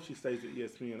see. I hope she stays at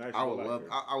ESPN. I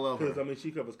love her because I mean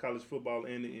she covers college football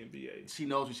and the NBA. She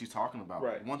knows what she's talking about.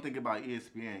 Right. One thing about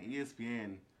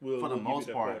ESPN, for the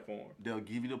most part, they'll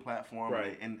give you the platform,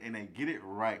 right? And they get it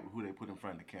right with who they put in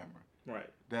front of the camera. Right.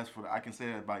 That's I can say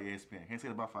that about ESPN. Can't say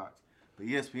that about Fox, but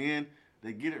ESPN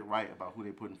they get it right about who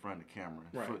they put in front of the camera.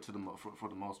 Right. For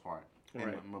the most part.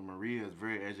 Right. And Maria is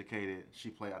very educated.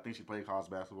 I think she played college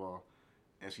basketball.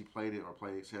 And she played it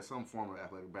she has some form of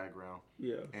athletic background.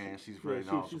 Yeah. And she's very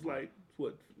knowledgeable. She's like,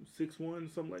 what,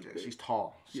 6'1", something like that? She's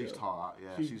tall. She's tall.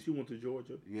 Yeah. She went to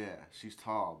Georgia. Yeah, she's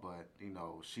tall. But,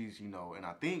 she's, and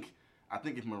I think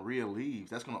if Maria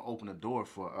leaves, that's going to open the door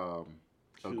for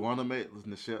Aguaname.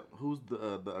 Who's the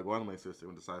Aguaname sister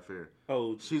with the Cy-Fair?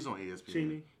 Oh. She's on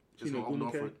ESPN. It's gonna open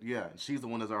up she's the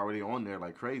one that's already on there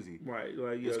like crazy. Right.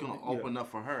 It's going to open up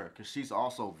for her because she's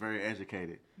also very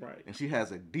educated. Right. And she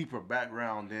has a deeper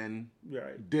background than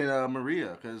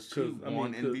Maria because she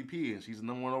won MVP and she's the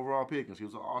 #1 overall pick and she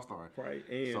was an All-Star. Right.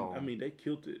 And, they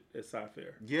killed it at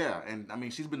Cy-Fair. Yeah.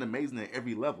 And, she's been amazing at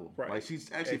every level. Right. Like,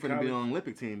 she's actually going to be on the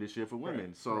Olympic team this year for women.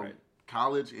 Right. So,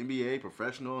 college, NBA,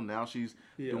 professional. Now she's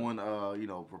doing,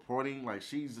 reporting. Like,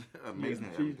 she's amazing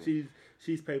at everything.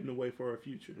 She's paving the way for her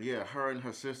future. Yeah, her and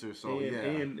her sister. So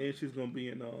and she's gonna be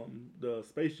in the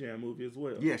Space Jam movie as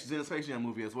well. Yeah, she's in the Space Jam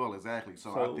movie as well. Exactly.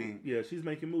 So I think she's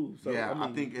making moves. So, I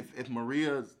think if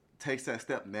Maria takes that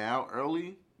step now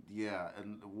early,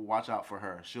 and watch out for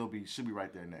her. She'll be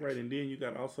right there next. Right, and then you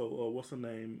got also what's her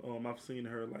name? I've seen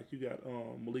her like you got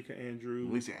Malika Andrews.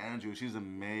 Malika Andrews, she's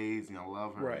amazing. I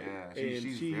love her. Right, yeah,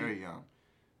 she's very young.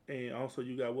 And also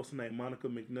you got what's her name? Monica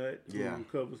McNutt. Who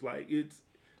covers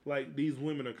like these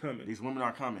women are coming. These women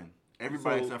are coming.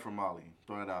 Everybody except for Molly.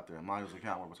 Throw it out there. Molly's the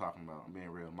account what we're talking about. I'm being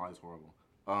real. Molly's horrible.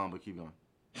 But keep going.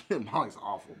 Molly's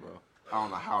awful, bro. I don't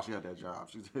know how she had that job.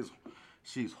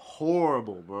 She's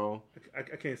horrible, bro. I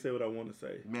can't say what I want to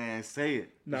say. Man, say it.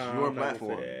 Nah, it's your I'm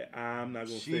platform. Not gonna say it. I'm not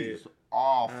gonna say it. She's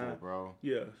awful, bro.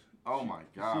 Yeah. Oh my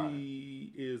God.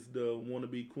 She is the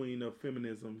wannabe queen of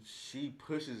feminism. She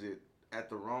pushes it at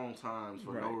the wrong times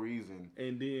for no reason.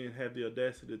 And then have the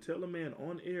audacity to tell a man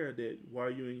on air that why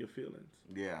are you in your feelings?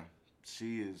 Yeah.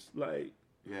 She is like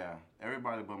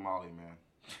everybody but Molly, man.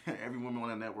 Every woman on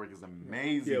that network is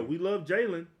amazing. Yeah, we love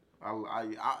Jalen.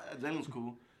 Jalen's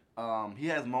cool. He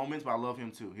has moments, but I love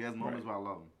him too. He has moments, but I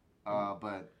love him.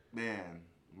 But man,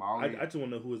 Molly. I just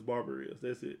want to know who his barber is.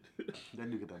 That's it.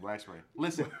 That dude get that black spray.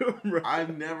 Listen,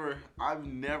 I've never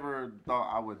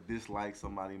thought I would dislike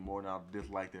somebody more than I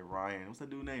disliked that Ryan. What's that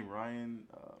dude name? Ryan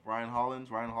Hollins.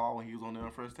 Ryan Hall when he was on there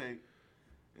on First Take.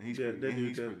 And he's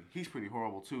pretty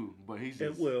horrible too. But he's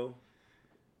just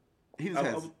he just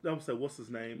has. I'm gonna say what's his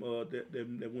name?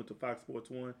 That went to Fox Sports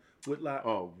 1. Whitlock.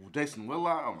 Oh, Jason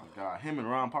Whitlock. Oh my God, him and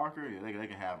Ron Parker. Yeah, they can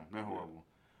have him. They're horrible.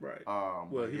 Right.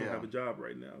 Well, he don't have a job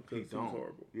right now because he's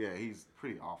horrible. Yeah, he's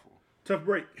pretty awful. Tough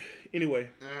break. Anyway.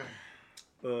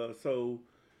 So,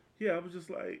 I was just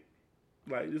like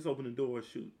just open the door.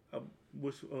 Shoot, I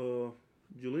wish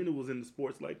Julina was in the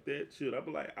sports like that. Shoot, I'd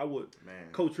be like, I would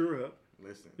coach her up.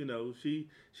 Listen, she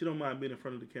don't mind being in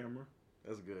front of the camera.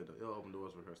 That's good. It'll open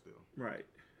doors for her still. Right.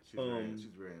 She's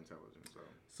very intelligent.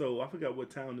 So I forgot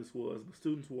what town this was. The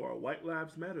students wore a White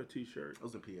Lives Matter T-shirt. It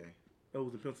was in PA. Oh, it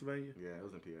was in Pennsylvania. Yeah, it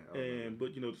was in PA.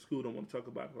 But the school don't want to talk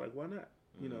about it. Like, why not?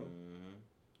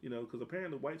 Because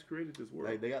apparently whites created this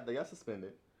world. They got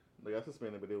suspended. But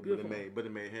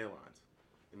it made headlines.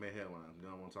 It made headlines. They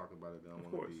don't want to talk about it. They don't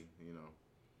want to be.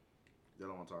 They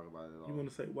don't want to talk about it at all. You want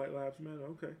to say White Lives Matter?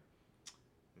 Okay.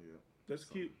 Yeah. That's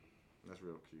cute. That's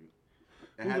real cute.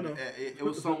 It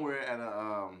was somewhere at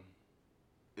a.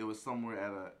 It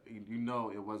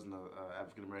wasn't a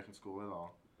African American school at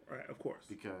all. Right, of course.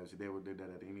 Because they did that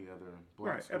at any other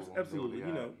black school. Absolutely.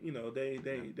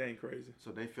 They ain't crazy.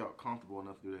 So they felt comfortable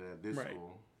enough to do that at this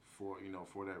school for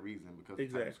that reason because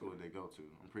of the type of school that they go to.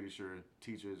 I'm pretty sure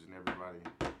teachers and everybody,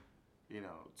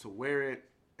 to wear it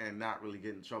and not really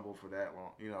get in trouble for that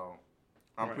long,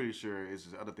 I'm pretty sure it's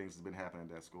just other things that's been happening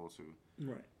at that school too.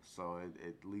 Right. So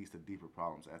it leads to deeper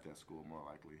problems at that school more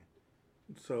likely.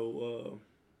 So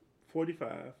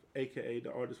 45, aka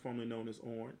the artist formerly known as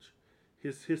Orange,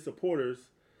 his supporters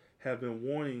have been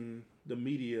warning the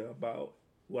media about,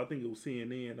 I think it was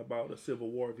CNN, about a civil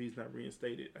war if he's not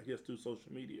reinstated, I guess through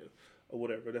social media or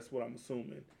whatever. That's what I'm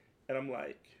assuming. And I'm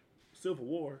like, civil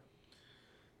war?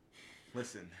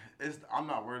 Listen, I'm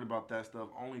not worried about that stuff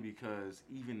only because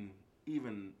even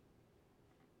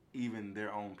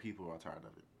their own people are tired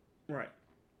of it. Right.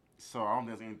 So I don't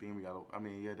think there's anything we gotta. I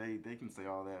mean, yeah, they can say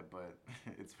all that, but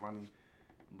it's funny.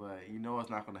 But you know it's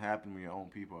not gonna happen when your own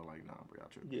people are like, nah, bro, y'all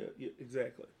tripping. Yeah,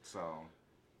 exactly. So,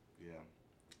 yeah.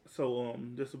 So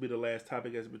this will be the last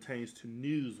topic as it pertains to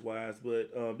news wise,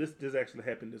 but this actually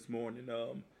happened this morning.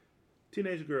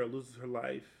 Teenage girl loses her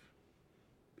life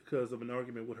because of an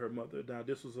argument with her mother. Now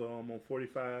this was on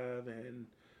 45, and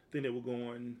I think they were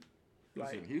going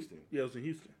like in Houston. Yeah, it was in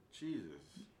Houston.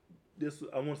 Jesus. This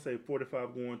I want to say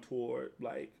 45 going toward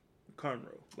like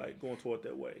Conroe, like going toward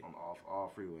that way. On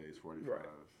all freeways, 45.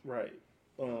 Right.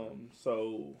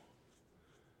 So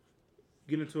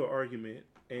get into an argument,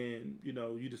 and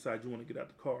you decide you want to get out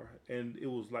the car, and it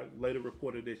was like later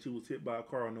reported that she was hit by a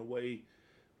car on the way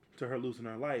to her losing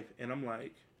her life, and I'm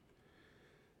like,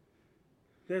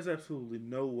 there's absolutely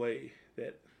no way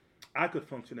that I could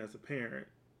function as a parent,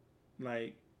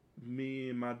 like me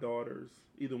and my daughters,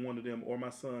 either one of them or my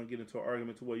son, get into an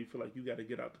argument to where you feel like you got to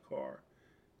get out the car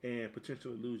and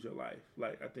potentially lose your life.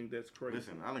 Like, I think that's crazy.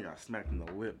 Listen, I think I smacked in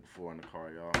the whip before in the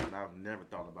car, y'all, and I've never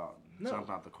thought about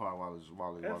jumping out the car while it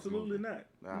was absolutely moving. Not.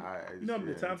 You know how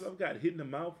many times I've got hit in the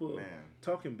mouth for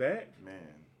talking back? Man.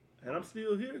 And I'm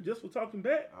still here just for talking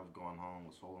back. I've gone home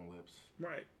with swollen lips.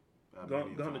 Right.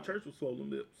 Gone to church with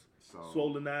swollen lips. So,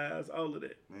 swollen eyes, all of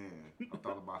that. Man, I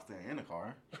thought about staying in the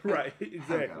car. Right,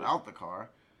 exactly. I got out the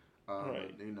car.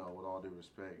 Right. With all due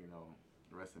respect,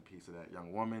 rest in peace to that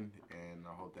young woman, and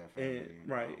I hope that family.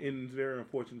 And it's very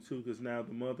unfortunate too, because now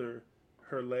the mother,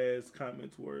 her last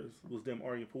comments was them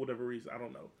arguing for whatever reason. I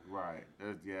don't know. Right.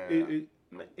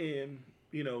 And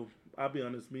I'll be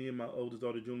honest. Me and my oldest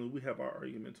daughter, Julian, we have our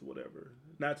arguments or whatever.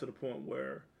 Not to the point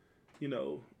where,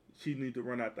 she need to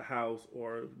run out the house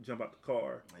or jump out the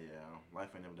car. Yeah, life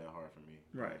ain't never that hard for me.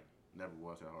 Right. Never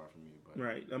was that hard for me. But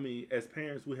right. I mean, as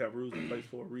parents, we have rules in place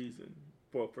for a reason,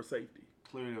 for safety.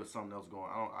 Clearly, there was something else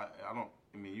going on.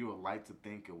 I mean, you would like to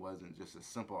think it wasn't just a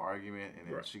simple argument,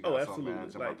 and then she got so mad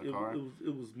and jumped out the car.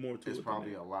 It was more to it. There's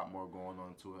probably a lot more going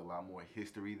on to it, a lot more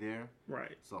history there.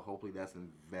 Right. So hopefully that's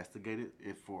investigated.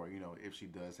 If she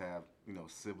does have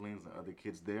siblings and other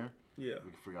kids there, yeah,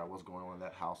 we can figure out what's going on in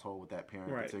that household with that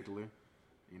parent in particular.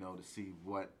 To see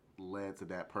what led to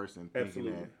that person thinking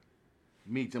that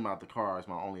me jumping out the car is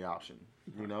my only option.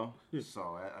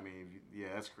 So I mean,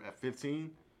 that's at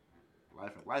 15.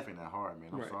 Life ain't that hard, man.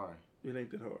 I'm sorry. It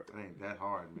ain't that hard. It ain't that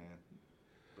hard, man.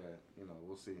 But,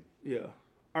 we'll see. Yeah.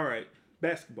 All right.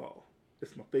 Basketball.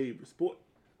 It's my favorite sport.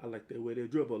 I like that way they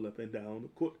dribble up and down the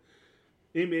court.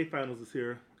 NBA Finals is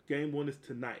here. Game 1 is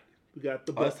tonight. We got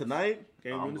the Bucks. Tonight?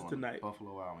 Game 1 is tonight.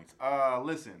 Buffalo Wild Wings.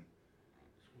 Listen.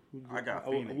 I got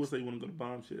Phoenix. I would say you want to go to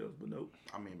Bombshells, but nope.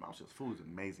 I mean, Bombshells. Food is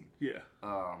amazing. Yeah.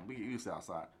 We get used to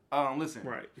outside. Listen.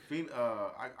 Right.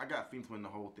 I got Phoenix winning the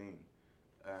whole thing.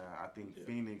 I think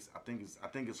Phoenix. I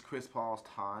think it's Chris Paul's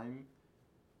time.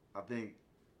 I think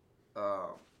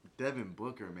Devin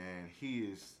Booker, man, he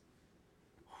is.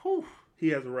 Whew. He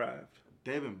has arrived.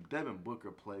 Devin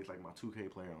Booker plays like my 2K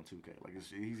player on 2K. Like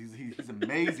he's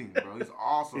amazing, bro. He's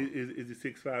awesome. Is he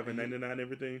 6'5" and 99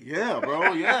 everything? Yeah,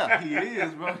 bro. Yeah, he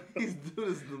is, bro. Dude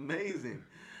is amazing.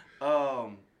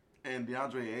 And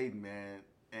DeAndre Ayton, man.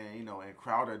 And and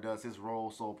Crowder does his role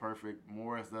so perfect.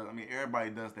 Morris does. I mean,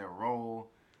 everybody does their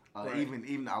role. Right.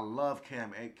 Even I love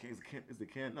Cam. Is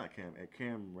it Cam? Not Cam.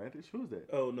 Cam Reddish. Who's that?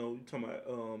 Oh no, you're talking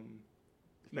about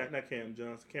not Cam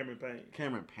Johnson. Cameron Payne.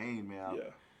 Cameron Payne, man.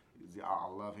 Yeah. I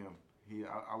love him.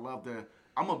 I love the.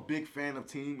 I'm a big fan of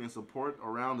team and support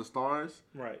around the stars.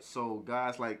 Right. So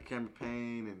guys like Cameron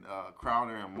Payne and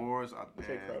Crowder and Morris. I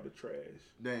say Crowder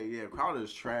trash. Crowder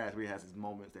is trash, but he has his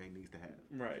moments that he needs to have.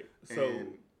 Right. So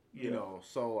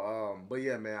but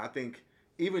yeah, man, I think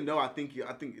even though I think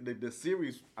the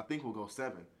series will go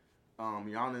 7.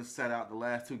 Giannis sat out the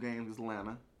last 2 games with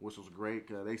Atlanta, which was great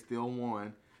because they still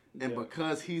won, and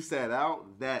because he sat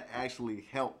out, that actually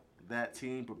helped that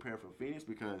team prepare for Phoenix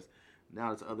because now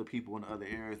there's other people in other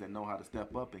areas that know how to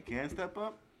step up and can step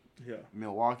up. Yeah.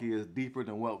 Milwaukee is deeper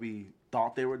than what we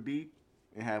thought they would be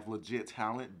and have legit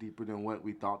talent deeper than what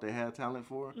we thought they had talent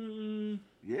for.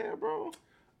 Yeah, bro.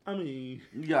 I mean,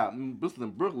 you got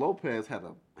Brook Lopez had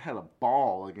a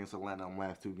ball against Atlanta in the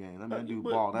last 2 games. I mean, dude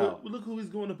balled out. But look who he's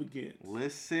going up against.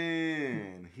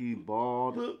 Listen, he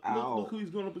balled out. Look who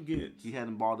he's going up against. He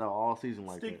hadn't balled out all season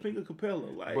like Stick that. Finger Capella,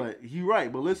 like. But you're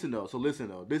right. But listen though.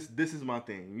 This is my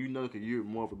thing. Because you're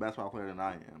more of a basketball player than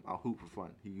I am. I hoop for fun.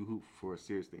 You hoop for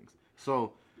serious things.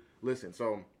 So, listen.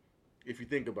 So, if you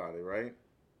think about it, right?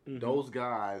 those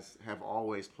guys have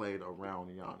always played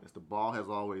around Giannis. The ball has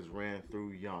always ran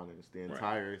through Giannis the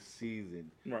entire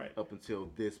season up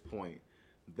until this point.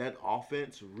 That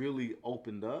offense really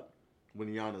opened up when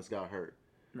Giannis got hurt.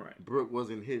 Right. Brook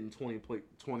wasn't hitting 20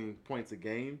 points a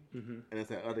game, and it's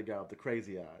that other guy with the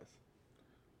crazy eyes.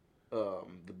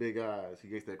 The big eyes. He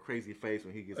gets that crazy face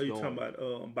when he gets going. Are you talking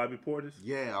about Bobby Portis?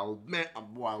 Yeah, man,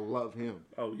 boy, I love him.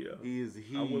 Oh, yeah.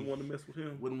 I wouldn't want to mess with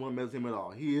him. Wouldn't want to mess with him at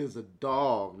all. He is a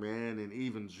dog, man. And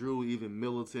even Drew, even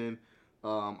Middleton,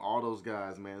 all those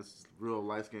guys, man. It's real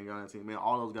light-skinned guy on the team, man.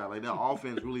 All those guys. Like, that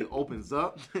offense really opens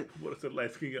up. What's the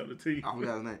light-skinned guy on the team? I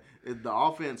forgot his name. The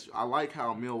offense, I like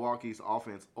how Milwaukee's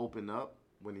offense opened up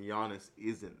when Giannis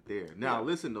isn't there. Now,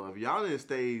 listen, though. If Giannis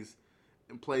stays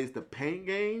and plays the paint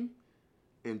game,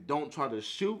 and don't try to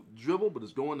shoot, dribble, but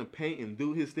just go in the paint and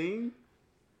do his thing,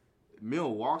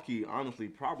 Milwaukee honestly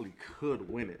probably could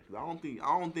win it. I don't think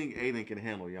Aiden can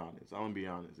handle Giannis. I'm gonna be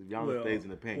honest. If Giannis stays in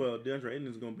the paint, DeAndre Ayton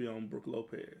is gonna be on Brook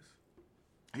Lopez.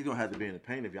 He's gonna have to be in the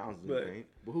paint if Giannis is in the paint.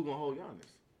 But who's gonna hold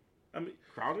Giannis? I mean,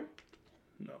 Crowder?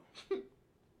 No.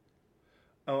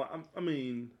 But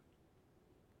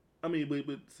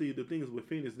see, the thing is with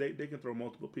Phoenix, they can throw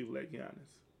multiple people at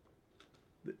Giannis.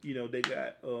 You know, they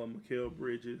got Mikal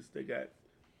Bridges, they got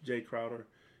Jay Crowder.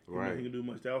 You know, he can do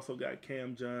much. They also got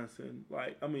Cam Johnson.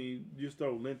 Like, I mean, just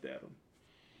throw length at him.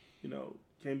 You know,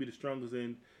 can't be the strongest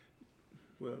in.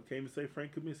 Well, can't even say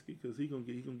Frank Kaminsky because he gonna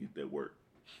get that work.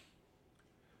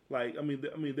 Like, I mean,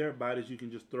 there are bodies you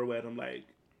can just throw at him. Like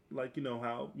you know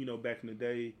how back in the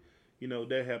day,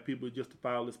 they have people just to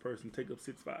foul this person, take up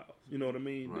 6 fouls. You know what I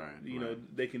mean? Right. You know,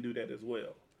 they can do that as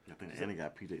well. I think they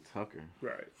got PJ Tucker.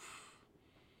 Right.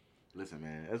 Listen,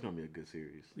 man, that's gonna be a good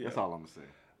series. Yeah. That's all I'm gonna say.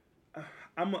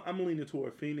 I'm leaning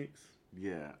toward Phoenix.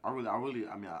 Yeah, I want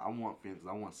Phoenix.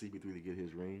 I want CP3 to get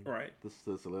his ring. Right. Just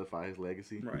to solidify his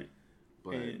legacy. Right.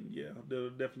 But they'll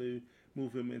definitely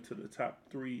move him into the top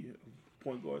 3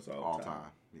 point guards all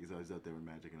time. He's up there with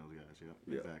Magic and those guys. Yep.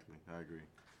 Exactly. I agree.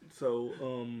 So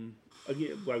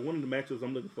again, like one of the matchups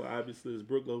I'm looking for obviously is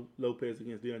Brook Lopez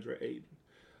against DeAndre Ayton.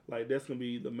 Like that's gonna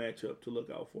be the matchup to look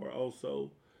out for.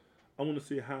 Also, I want to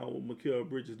see how Mikal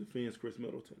Bridges defends Chris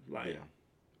Middleton. Like,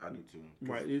 I do too.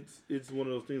 Right, it's one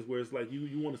of those things where it's like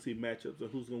you want to see matchups and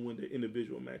who's gonna win the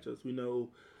individual matchups. We know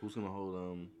who's gonna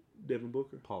hold Devin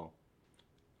Booker, Paul.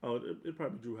 Oh, it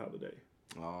probably Drew Holiday.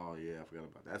 Oh yeah, I forgot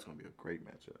about that. That's gonna be a great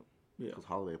matchup. Yeah, because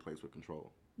Holiday plays with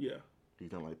control. Yeah,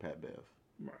 he's not like Pat Bev.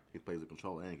 Right, he plays with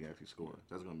control and he can actually score.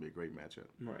 That's gonna be a great matchup.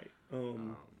 Right.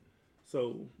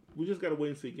 So we just gotta wait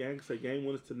and see. Gang, game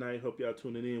 1 is tonight. Hope y'all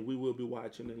tuning in. We will be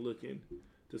watching and looking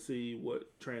to see what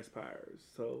transpires.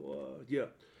 So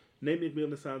Nate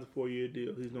McMillan signs a 4-year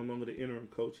deal. He's no longer the interim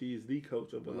coach. He is the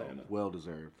coach of Atlanta. Well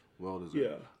deserved.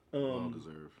 Yeah. Well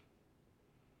deserved.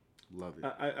 Love it.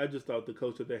 I just thought the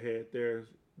coach that they had there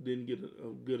didn't get a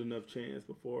good enough chance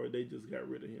before they just got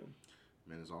rid of him.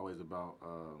 Man, it's always about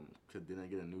didn't they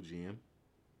get a new GM?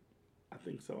 I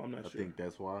think so. I'm not sure. I think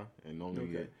that's why. And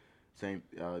normally same.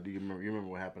 Do you remember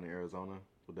what happened in Arizona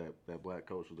with that black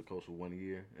coach was the coach for 1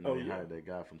 year, and then they hired that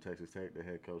guy from Texas Tech, the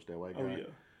head coach, that white guy. Oh yeah.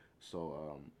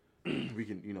 So we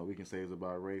can say it's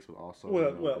about race, but also in the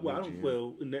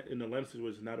Atlanta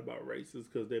situation, it's not about race. It's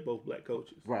because they're both black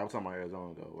coaches. Right. I'm talking about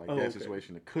Arizona though. Like that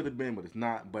situation, it could have been, but it's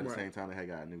not. But at the same time, they had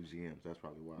got new GMs. That's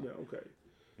probably why. Yeah. Okay.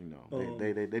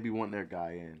 They be wanting their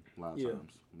guy in a lot of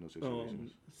times in those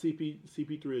situations.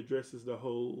 CP3 addresses the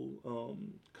whole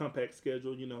compact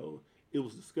schedule. It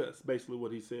was discussed. Basically,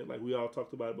 what he said, like we all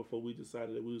talked about it before we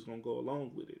decided that we was gonna go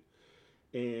along with it,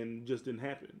 and just didn't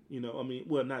happen.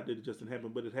 Not that it just didn't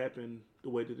happen, but it happened the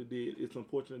way that it did. It's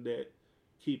unfortunate that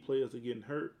key players are getting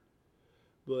hurt,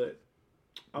 but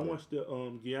I watched the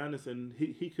Giannis, and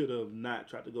he could have not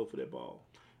tried to go for that ball.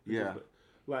 Yeah.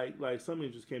 Like some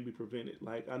injuries can't be prevented.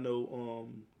 Like I know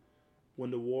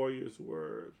when the Warriors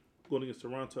were going against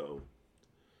Toronto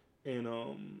and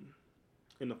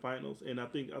in the finals, and I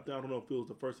don't know if it was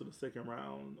the first or the second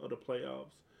round of the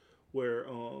playoffs where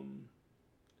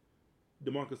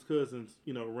DeMarcus Cousins,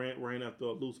 ran after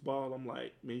a loose ball. I'm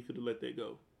like, man, you could have let that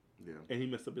go. Yeah. And he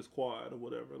messed up his quad or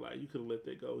whatever. Like you could have let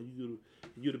that go.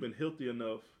 You'd have been healthy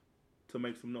enough to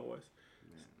make some noise.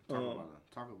 Man,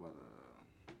 talk about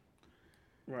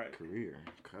career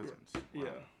Cousins. Wow.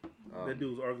 Yeah, that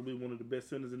dude was arguably one of the best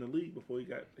centers in the league before he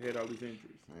had all these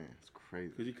injuries. Man, it's crazy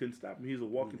because you couldn't stop him. He was a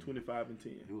walking 25 and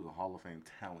 10. He was a Hall of Fame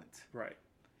talent. Right,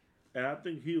 and I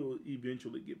think he'll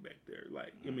eventually get back there.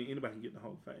 Like, anybody can get in the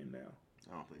Hall of Fame now.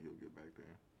 I don't think he'll get back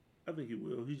there. I think he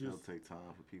will. It'll take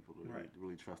time for people to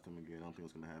really trust him again. I don't think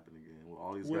it's going to happen again. With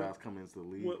all these guys coming into the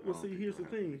league. Well, see, here's the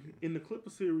thing. In the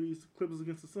Clippers series, Clippers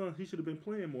against the Suns, he should have been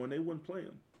playing more, and they wouldn't play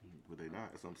him. But they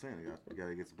not. That's what I'm saying. They got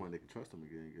to get to the point they can trust him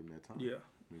again and give him that time. Yeah.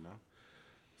 You know?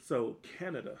 So,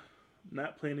 Canada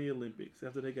not playing the Olympics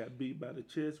after they got beat by the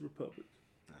Czech Republic.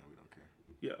 Nah, we don't care.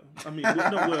 Yeah. I mean,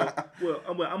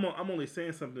 I'm only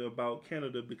saying something about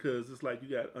Canada because it's like you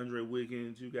got Andre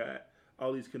Wiggins, you got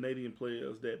all these Canadian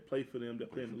players that play for them,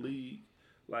 that play in the league.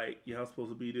 Like, y'all supposed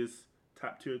to be this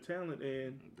top-tier talent,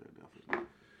 and... They're definitely not.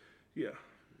 Yeah.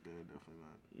 They're definitely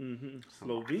not.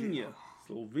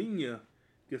 Slovenia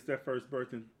gets their first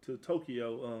berth into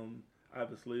Tokyo.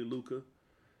 Obviously, Luka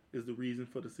is the reason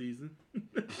for the season.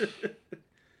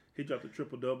 He dropped a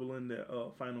triple-double in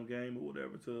that final game or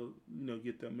whatever to,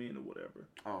 get them in or whatever.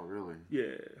 Oh, really?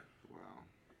 Yeah. Wow.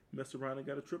 Messed around and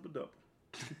got a triple-double.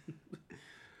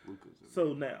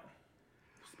 So now,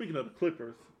 speaking of the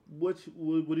Clippers, what do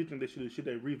you think they should do? Should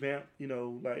they revamp,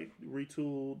 like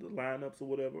retool the lineups or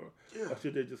whatever? Yeah. Or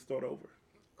should they just start over?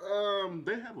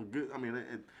 They have a good,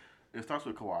 it starts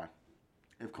with Kawhi.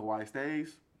 If Kawhi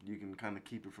stays, you can kind of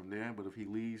keep it from there, but if he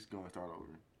leaves, go and start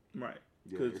over. Right.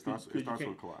 Yeah, it starts with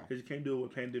Kawhi. Because you can't do it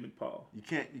with pandemic Paul. You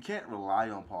can't rely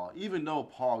on Paul. Even though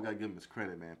Paul, got to give him his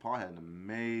credit, man. Paul had an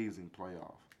amazing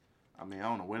playoff. I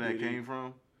don't know where that came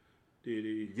from. Did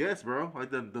he? Yes, bro. Like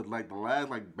the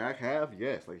last back half,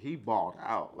 yes. Like he balled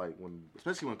out. Like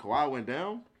especially when Kawhi went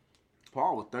down,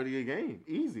 Paul was 30 a game,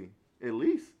 easy, at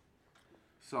least.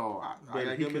 So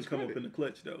I he can come up in the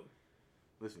clutch though.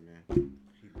 Listen, man,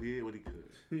 he did what he could.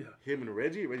 Yeah. Him and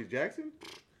Reggie Jackson.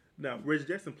 Now Reggie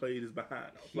Jackson played is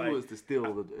behind. He was the steal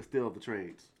of the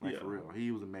trades. For real,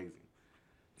 he was amazing.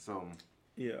 So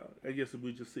yeah, I guess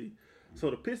we just see.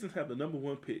 So the Pistons have the number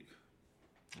 1 pick.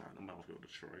 I'm about to go to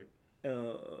Detroit.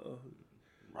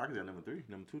 Rockets at number 3.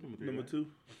 Number 2. Number 2.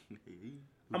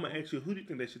 I'm gonna ask you, who do you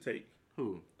think they should take?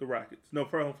 Who? The Rockets. No,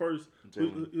 first.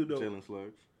 Jalen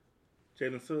Suggs.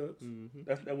 Jalen Suggs. Mm-hmm.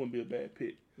 That wouldn't be a bad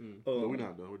pick. No, we're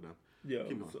not done. We're done. Yeah.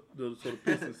 So the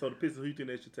Pistons. Who do you think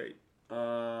they should take? I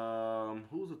don't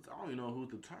even know who's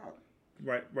the top.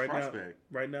 Right prospect.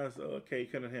 Now it's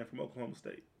Cade Cunningham from Oklahoma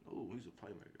State. Oh, he's a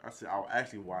playmaker. I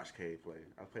actually watched Cade play.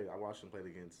 I watched him play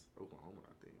against Oklahoma,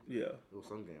 I think. Yeah. It was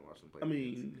some game I watched him play.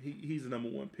 He's the number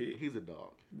 1 pick. He's a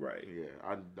dog. Right. Yeah.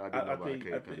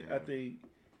 I think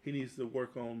he needs to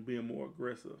work on being more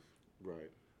aggressive.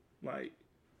 Right. Like,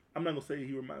 I'm not gonna say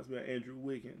he reminds me of Andrew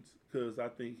Wiggins because I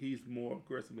think he's more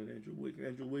aggressive than Andrew Wiggins.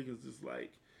 Andrew Wiggins is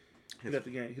like he let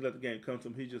the game come to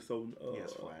him. He's just so he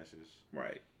has flashes.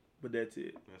 Right. But that's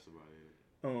it. That's about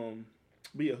it.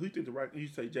 But yeah, who you think the Rockets? You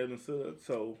say Jalen Suggs.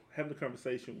 So having a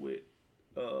conversation with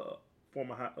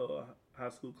former high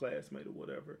school classmate or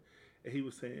whatever, and he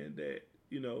was saying that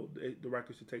the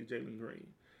Rockets should take Jalen Green,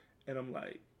 and I'm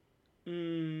like,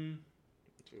 Jalen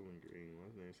Green. Why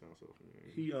does his name sound so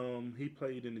familiar? He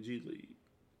played in the G League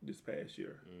this past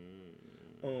year.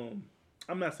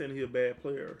 I'm not saying he's a bad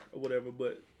player or whatever,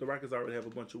 but the Rockets already have a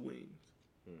bunch of wings,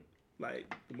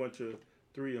 like a bunch of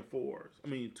 3 and 4s.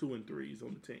 2 and 3s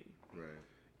on the team. Right.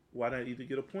 Why not either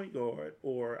get a point guard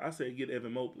or I say get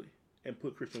Evan Mobley and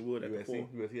put Christian Wood at the 4?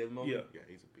 USC Evan Mobley? Yeah. Yeah,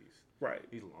 he's a beast. Right.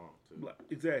 He's long too.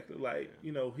 Exactly.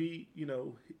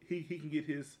 He can get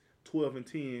his 12 and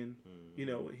 10.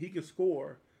 He can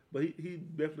score, but he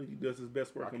definitely does his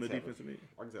best work on the defensive end.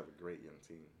 Rockets have a great young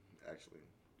team, actually.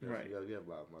 Right. You have a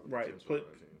lot of right.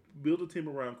 Build a team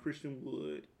around Christian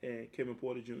Wood and Kevin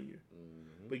Porter Jr.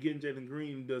 Mm-hmm. But getting Jalen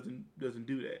Green doesn't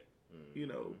do that.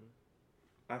 Mm-hmm.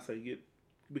 I say get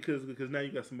because now you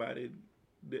got somebody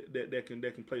that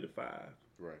can play the 5.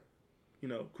 Right.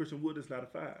 Christian Wood is not a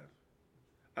 5.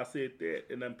 I said that,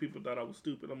 and then people thought I was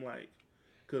stupid. I'm like,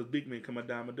 because big men come a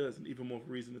dime a dozen, even more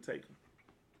reason to take them.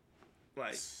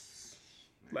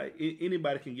 Like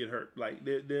anybody can get hurt. Like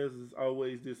there's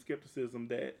always this skepticism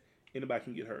that anybody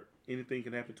can get hurt. Anything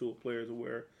can happen to a player to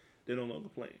where they're no longer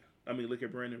playing. Look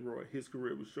at Brandon Roy. His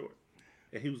career was short,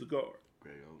 and he was a guard.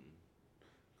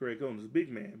 Greg Oden is a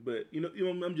big man, but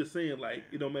I'm just saying, like,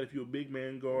 it don't matter if you're a big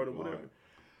man, guard, or whatever.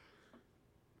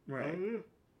 Right. Mm-hmm.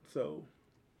 So,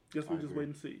 guess we'll just wait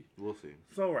and see. We'll see.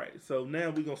 So, right. So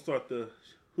now we're gonna start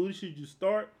who should you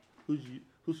start? Who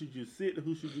should you sit? And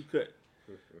who should you cut?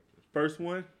 First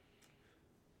one,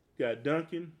 got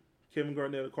Duncan, Kevin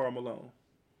Garnett, or Karl Malone.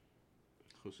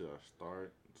 Who should I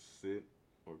start, sit,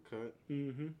 or cut?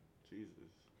 Mm-hmm. Jesus.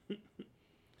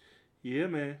 Yeah,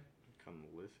 man. What kind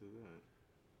of list is that?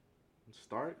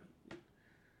 Start?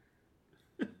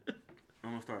 I'm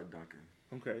going to start Duncan.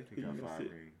 Okay. He got 5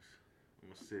 rings. I'm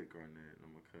going to sit Garnett, and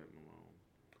I'm going to cut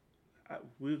Malone.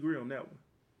 We agree on that one.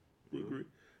 We agree.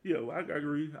 Yeah, well, I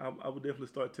agree. I would definitely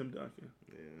start Tim Duncan.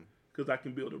 Yeah. Because I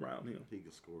can build around him. He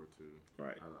can score too.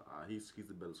 Right. He's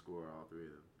the better scorer of all three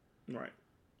of them. Right.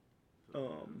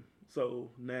 So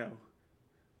now,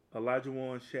 Elijah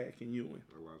Warren, Shaq, and Ewing.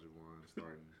 Elijah Warren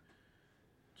starting.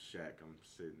 Shaq, I'm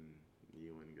sitting.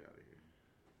 Ewing out of here.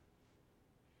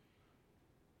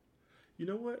 You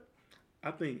know what?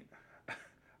 I think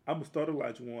I'm gonna start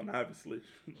Elijah Warren. Obviously,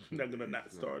 not gonna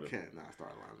not start him. Can't not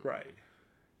start Elijah. Right.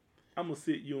 I'm gonna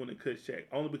sit Ewing and cut Shaq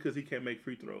only because he can't make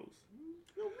free throws.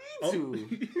 Me too.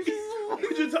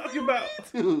 What you talking about?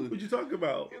 What you talking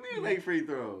about? You need to make free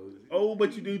throws. Oh,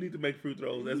 but you do need to make free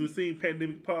throws. As we've seen,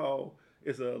 Pandemic Paul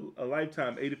is a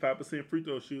lifetime 85% free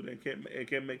throw shooter and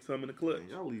can't make some in the clutch. Man,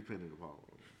 y'all leave Pandemic Paul.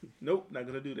 Nope, not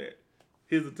gonna do that.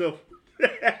 Here's a tough.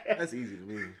 That's easy to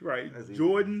me. Right,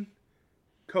 Jordan,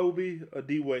 Kobe, or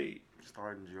D Wade.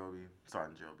 Starting Jordan,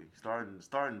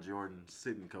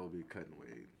 sitting Kobe, cutting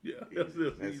Wade. Yeah, that's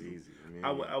easy.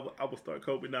 I would start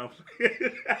Kobe now.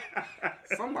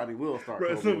 Somebody will start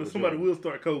Kobe. Somebody will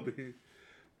start Kobe.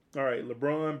 All right,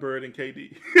 LeBron, Bird, and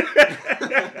KD.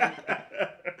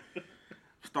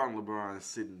 Starting LeBron,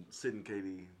 sitting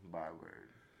KD by Bird.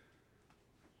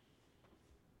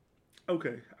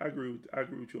 Okay, I agree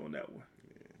with you on that one.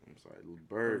 Yeah, I'm sorry,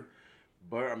 Bird.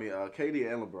 I mean,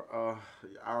 KD and LeBron.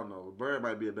 I don't know. Bird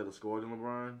might be a better scorer than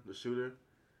LeBron, the shooter,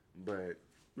 but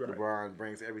LeBron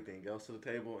brings everything else to the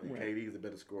table, and KD is a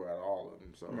better scorer out of all of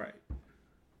them. So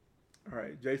All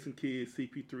right. Jason Kidd,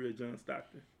 CP3, or John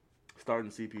Stockton.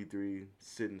 Starting CP3,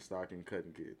 sitting Stockton,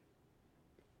 cutting Kidd.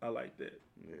 I like that.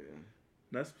 Yeah.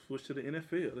 Let's switch to the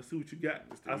NFL. Let's see what you got.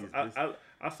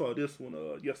 I saw this one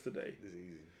yesterday. It's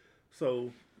easy.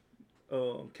 So,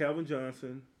 Calvin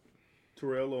Johnson,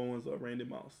 Terrell Owens, or Randy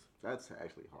Moss? That's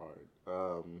actually hard.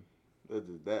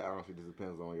 That honestly just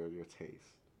depends on your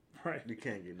taste. Right. You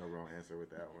can't get no wrong answer with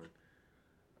that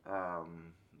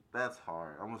one. That's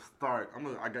hard. You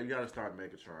gotta start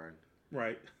Megatron.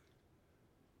 Right.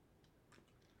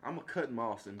 I'm gonna cut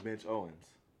Moss and bench Owens,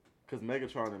 because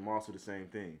Megatron and Moss are the same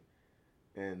thing,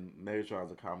 and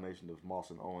Megatron's a combination of Moss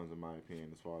and Owens in my opinion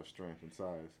as far as strength and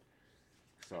size.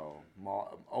 So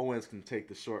Owens can take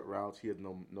the short routes. He has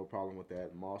no problem with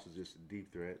that. Moss is just a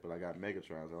deep threat, but I got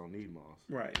Megatrons. I don't need Moss.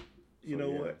 Right. You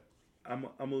know what? I'm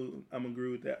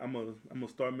agree with that. I'm gonna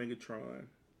start Megatron.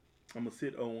 I'm gonna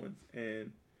sit Owens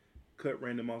and cut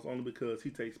Randy Moss only because he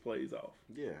takes plays off.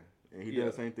 Yeah, and he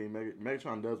does the same thing.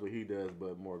 Megatron does what he does,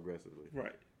 but more aggressively.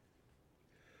 Right.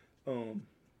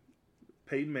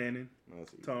 Peyton Manning,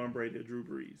 Tom Brady, or Drew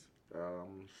Brees.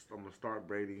 I'm gonna start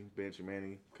Brady, bench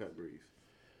Manning, cut Brees.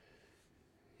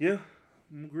 Yeah,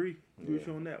 I agree with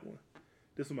you on that one.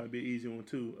 This one might be an easy one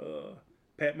too.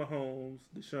 Pat Mahomes,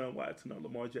 Deshaun Watson, or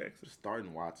Lamar Jackson.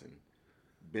 Starting Watson,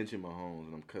 benching Mahomes,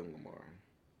 and I'm cutting Lamar.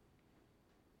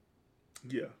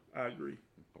 Yeah, I agree.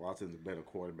 Watson's a better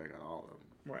quarterback out of all of them.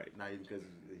 Right. Not even because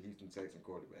he's the Houston Texans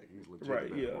quarterback. He's legit a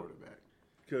better quarterback.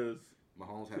 Because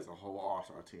Mahomes has a whole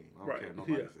all-star team. I don't care what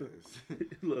nobody says.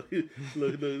 look,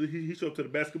 he showed up to the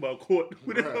basketball court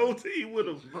with his whole team with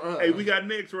him. Hey, we got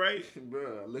next, right?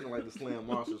 Bruh, looking like the Slam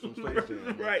Monsters from Space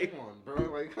Jam. Right. Come on,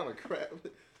 bro. Like, kind of crap.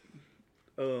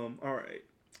 All right.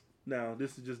 Now,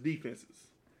 this is just defenses.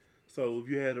 So, if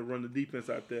you had to run the defense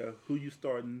out there, who you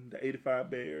starting? The 85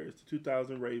 Bears, the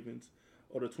 2000 Ravens,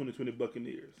 or the 2020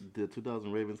 Buccaneers? The 2000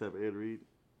 Ravens have Ed Reed?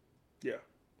 Yeah.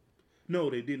 No,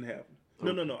 they didn't have him.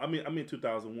 No. I mean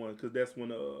 2001 because that's when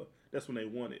they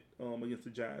won it against the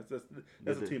Giants.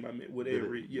 That's the team I meant with Ed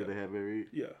Reed. Yeah. Did they have Ed Reed?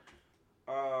 Yeah.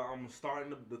 I'm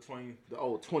starting the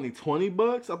 2020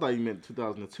 Bucks. I thought you meant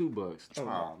 2002 Bucks.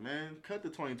 Oh man, cut the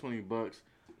 2020 Bucks.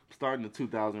 Starting the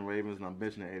 2000 Ravens, and I'm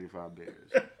benching the 85 Bears.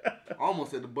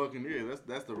 Almost at the Buccaneers.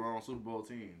 That's the wrong Super Bowl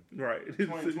team. Right.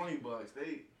 2020 Bucks.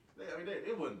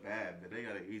 It wasn't bad, but they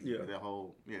got it easy. Yeah. That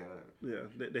whole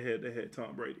They had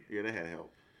Tom Brady. Yeah, they had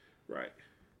help. Right.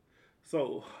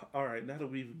 So, all right, now that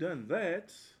we've done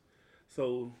that,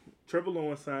 so Trevor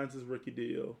Lawrence signs his rookie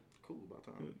deal. Cool, about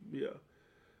time. Yeah.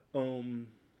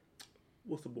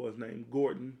 What's the boy's name?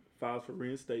 Gordon files for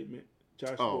reinstatement.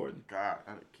 Josh Gordon. Oh, God,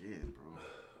 not again, bro.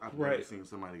 I've never seen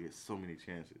somebody get so many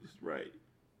chances. Right.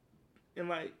 And,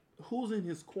 like, who's in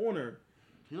his corner?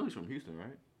 You know he's from Houston,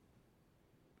 right?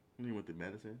 He went to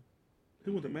Madison.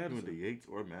 He went to Madison. He went to Yates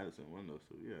or Madison, one of those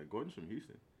two. Yeah, Gordon's from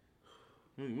Houston.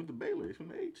 He went to Baylor. He's from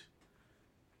the H.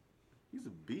 He's a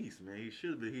beast, man. He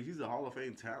should be. He's a Hall of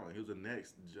Fame talent. He was the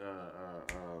next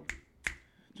not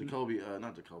Jacoby.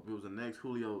 He was the next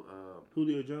Julio.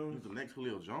 Julio Jones. He was the next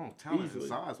Julio Jones, talent and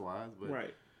size wise, but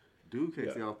dude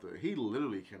can't stay off the. He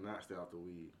literally cannot stay off the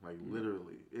weed. Like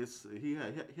literally, he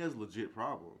has a legit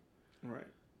problem. Right.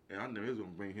 And I knew he was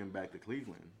going to bring him back to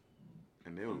Cleveland.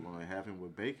 And they were going to have him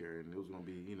with Baker, and it was going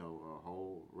to be, a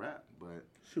whole wrap. But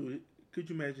shoot, could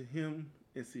you imagine him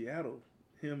in Seattle?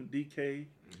 Him, DK.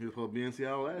 He was supposed to be in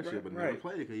Seattle last year, but never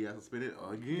played because he has to spend it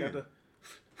again.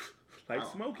 Like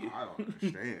Smokey. I don't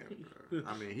understand.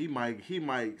 I mean, he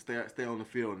might stay on the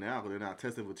field now because they're not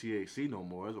testing for THC no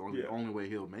more. It's the only way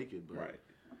he'll make it. But, right.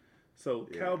 So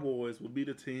Cowboys will be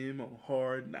the team on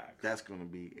Hard Knocks. That's gonna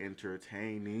be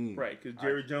entertaining. Right, because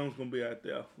Jerry Jones gonna be out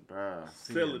there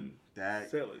selling. They're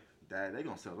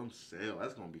gonna sell them sell.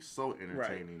 That's gonna be so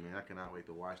entertaining, man. I cannot wait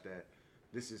to watch that.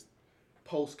 This is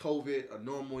post-COVID, a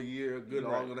normal year. Good.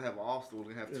 All gonna have we're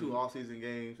gonna have 2 off-season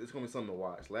games. It's gonna be something to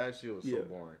watch. Last year was so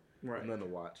boring. Right. Nothing to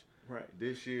watch. Right.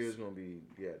 This year is gonna be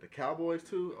the Cowboys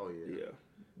too. Oh yeah. Yeah.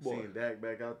 Seeing Dak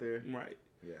back out there. Right.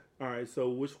 Yeah. All right. So,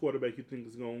 which quarterback you think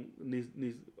is going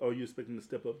needs? Are you expecting to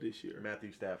step up this year?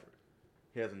 Matthew Stafford.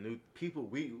 He has a new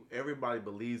everybody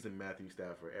believes in Matthew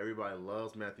Stafford. Everybody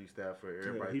loves Matthew Stafford.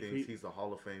 Everybody thinks he's a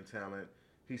Hall of Fame talent.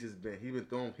 He's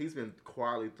been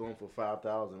quietly thrown for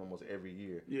 5,000 almost every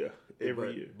year. Yeah,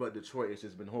 every year. But Detroit has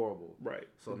just been horrible. Right.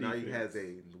 So now he has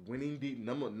a winning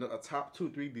a top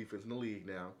 2-3 defense in the league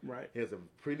now. Right. He has a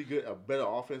better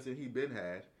offense than he's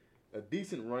had. A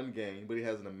decent run game, but he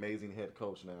has an amazing head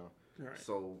coach now. Right.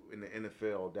 So in the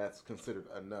NFL, that's considered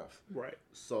enough. Right.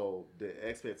 So the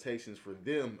expectations for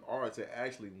them are to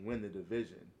actually win the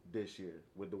division this year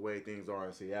with the way things are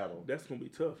in Seattle. That's going to be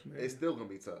tough, man. It's still going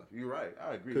to be tough. You're right.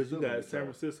 I agree. Because you got San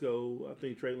Francisco. I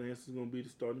think Trey Lance is going to be the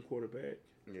starting quarterback.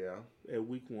 Yeah. At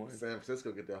week 1. San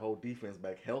Francisco get their whole defense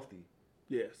back healthy.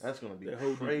 Yes. That's going to be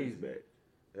whole crazy. Back.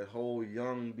 That whole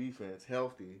young defense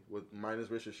healthy with minus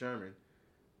Richard Sherman.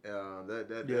 Because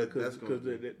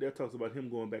that talks about him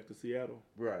going back to Seattle.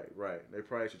 Right. They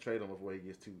probably should trade him before he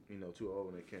gets too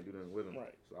old and they can't do nothing with him.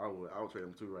 Right. So I would trade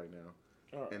him too right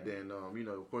now. All right. And then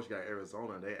of course you got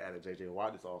Arizona. They added J.J.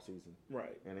 Watt this offseason.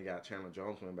 Right. And they got Chandler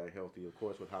Jones coming back healthy, of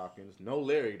course, with Hopkins. No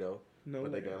Larry though.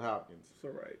 But they got Hopkins. So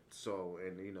right. So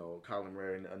and Kyler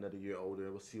Murray another year older.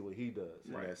 We'll see what he does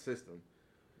in that system.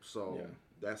 So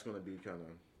that's going to be kind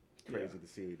of crazy to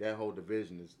see. That whole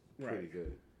division is pretty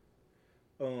good.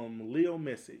 Leo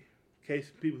Messi. In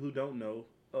case people who don't know,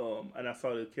 and I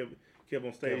saw that Kev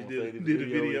on stage did a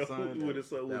video with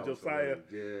Josiah.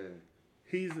 Yeah.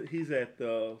 He's at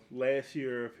the last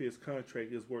year of his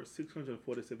contract is worth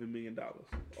 $647 million,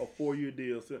 a 4-year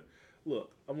deal. So,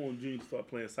 look, I want Junior to start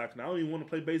playing soccer. Now, I don't even want to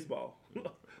play baseball.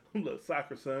 Look,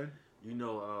 soccer, son.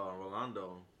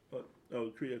 Rolando.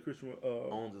 Christian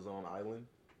owns his own island.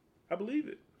 I believe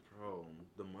it. Bro,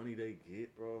 the money they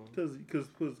get, bro. Because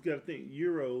you got to think,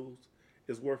 euros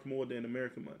is worth more than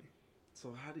American money.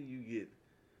 So how do you get?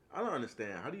 I don't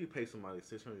understand. How do you pay somebody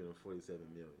 $647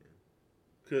 million?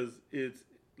 Because it's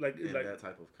that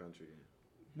type of country.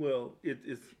 Well,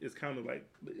 it's kind of like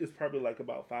it's probably like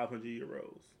about 500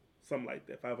 euros, something like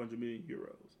that, 500 million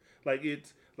euros. Like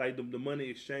it's like the money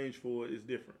exchange for it is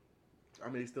different. I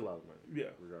mean, he's still out of money.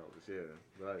 Yeah, regardless. Yeah,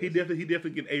 but he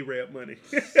definitely get Arab money.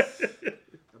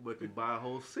 But can buy a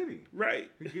whole city. Right.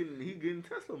 He getting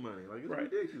Tesla money. Like, it's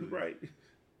ridiculous. Right.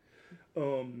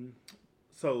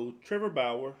 So Trevor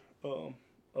Bauer, of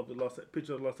the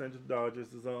pitcher of the Los Angeles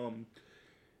Dodgers, is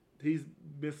he's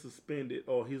been suspended,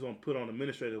 or he's put on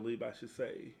administrative leave, I should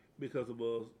say, because of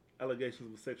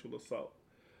allegations of sexual assault.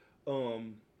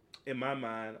 In my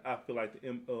mind, I feel like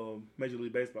the Major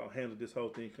League Baseball handled this whole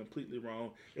thing completely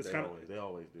wrong. They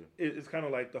always do. It's kind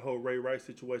of like the whole Ray Rice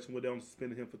situation where they only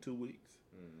suspended him for 2 weeks.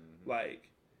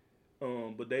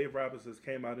 Mm-hmm. But Dave Roberts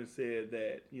came out and said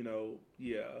that,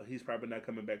 he's probably not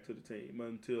coming back to the team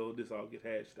until this all gets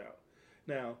hashed out.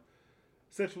 Now,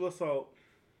 sexual assault,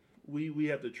 we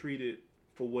have to treat it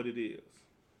for what it is.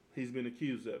 He's been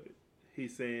accused of it.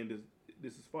 He's saying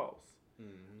this is false.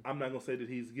 Mm-hmm. I'm not going to say that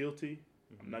he's guilty.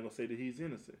 Mm-hmm. I'm not going to say that he's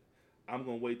innocent. I'm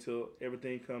going to wait till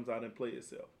everything comes out and play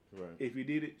itself. Right. If he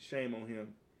did it, shame on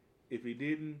him. If he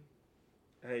didn't,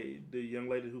 hey, the young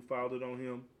lady who filed it on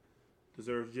him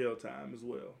deserves jail time as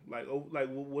well.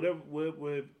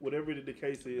 Whatever the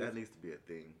case is. That needs to be a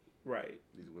thing. Right.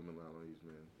 These women lying on these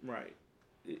men. Right.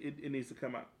 It needs to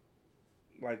come out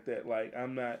like that. Like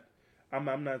I'm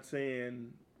not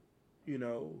saying,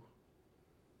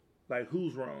 like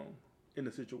who's wrong in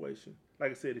the situation.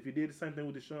 Like I said, if he did the same thing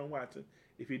with Deshaun Watson,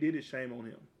 if he did it, shame on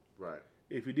him. Right.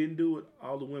 If he didn't do it,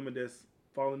 all the women that's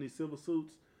following these civil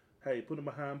suits, hey, put them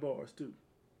behind bars too.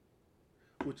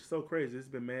 Which is so crazy. It's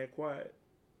been mad quiet.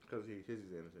 Because he's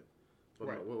innocent. But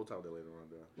right. We'll talk that later on,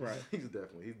 though. Right. He's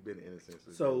been innocent.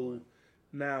 So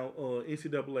now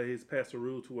NCAA has passed a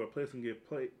rule to where players can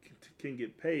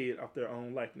get paid off their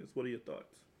own likeness. What are your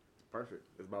thoughts? Perfect.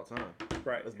 It's about time.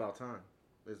 Right. It's about time.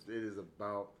 It is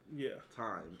about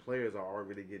time. Players are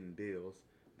already getting deals.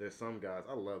 There's some guys,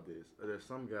 I love this. There's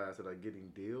some guys that are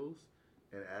getting deals,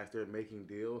 and as they're making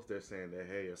deals, they're saying that,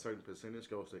 hey, a certain percentage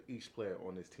goes to each player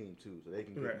on this team, too, so they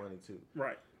can get money, too.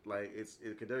 Right. Like,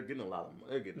 they're getting a lot of money.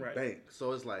 They're getting bank.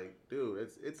 So it's like, dude,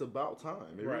 it's about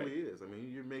time. It really is. I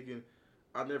mean, you're making...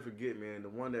 I'll never forget, man, the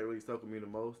one that really stuck with me the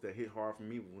most, that hit hard for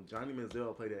me, was when Johnny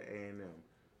Manziel played at A&M.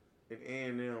 And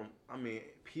A&M, I mean,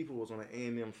 people was on an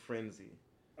A&M frenzy.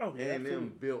 Oh, yeah,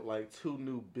 A&M built like 2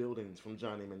 new buildings from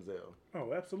Johnny Manziel.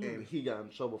 Oh, absolutely. And he got in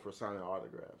trouble for signing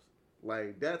autographs.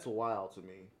 Like, that's wild to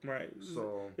me. Right.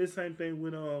 So it's the same thing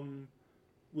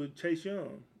with Chase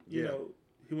Young. You know,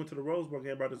 he went to the Rose Bowl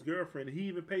game about his girlfriend, and he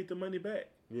even paid the money back.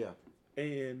 Yeah.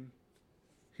 And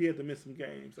he had to miss some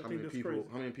games. I think that's crazy.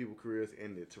 How many people's careers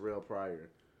ended? Terrell Pryor,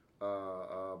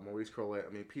 Maurice Crowley.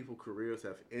 I mean, people's careers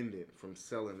have ended from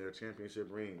selling their championship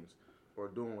rings or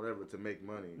doing whatever to make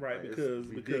money. Right, like, because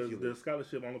the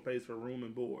scholarship only pays for room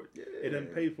and board. Yeah. It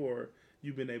doesn't pay for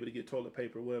you being able to get toilet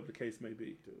paper, whatever the case may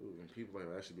be. Dude, and people are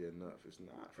like, that should be enough. It's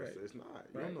not. Right. It's not.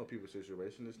 You don't know people's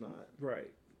situation. It's not.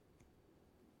 Right.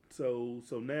 So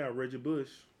now Reggie Bush,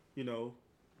 you know,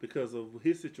 because of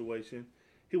his situation,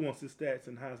 he wants his stats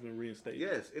and Heisman reinstated.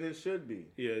 Yes, and it should be.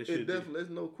 Yeah, it should definitely. There's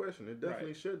no question. It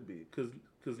definitely should be. Because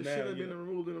it now should have been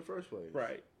removed in the first place.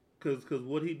 Right. Because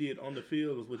what he did on the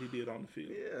field is what he did on the field.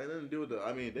 Yeah, it doesn't do with the.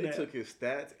 I mean, they took his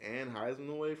stats and Heisman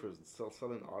away for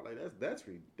selling art. Like that's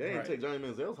they didn't take Johnny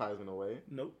Manziel's Heisman away.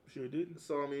 Nope, sure didn't.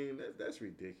 So I mean, that's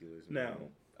ridiculous. Man. Now,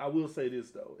 I will say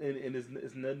this though, and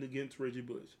it's nothing against Reggie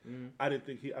Bush. Mm-hmm. I didn't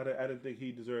think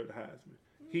he deserved the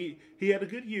Heisman. He had a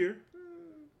good year.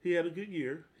 He had a good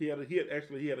year. He had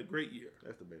a great year.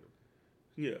 That's debatable.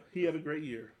 Yeah, he had a great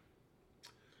year.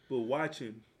 But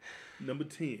watching number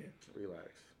 10, relax.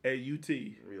 At UT,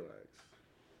 relax.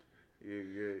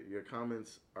 Your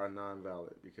comments are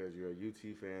non-valid because you're a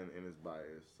UT fan and it's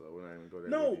biased. So we're not even going to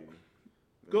go there. No.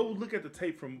 Go look at the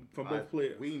tape from both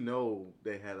players. We know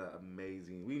they had an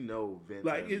amazing. We know Vince.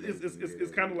 Like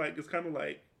it's kind of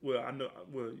like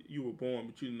you were born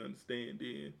but you didn't understand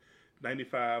then.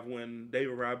 95 when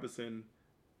David Robinson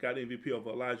got MVP over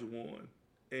Elijah Warren,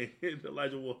 and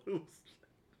Elijah Warren was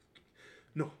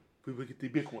no, we will get the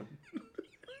big one.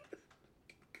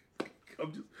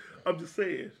 I'm just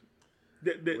saying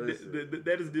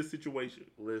that is this situation.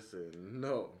 Listen,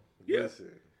 no, yeah.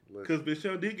 Listen. Because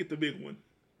Bichon did get the big one.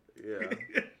 Yeah,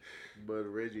 but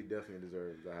Reggie definitely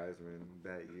deserves the Heisman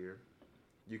that year.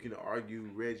 You can argue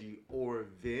Reggie or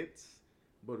Vince,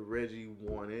 but Reggie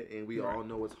won it, and we all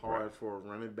know it's hard for a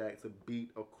running back to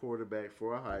beat a quarterback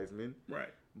for a Heisman. Right.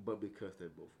 But because they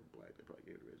both were black, they probably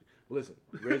gave it to Reggie. Listen,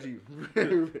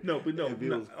 Reggie. No,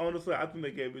 honestly, I think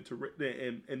they gave it to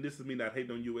and this is me not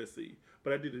hating on USC,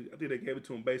 but I think they gave it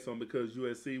to him based on because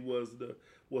USC was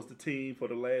the team for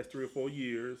the last 3 or 4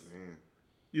 years. Man.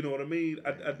 You know what I mean?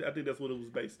 I think that's what it was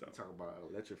based on. Talk about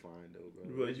electrifying though,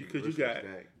 bro. Because you got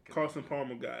Carson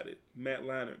Palmer got it, Matt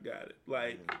Leinart got it,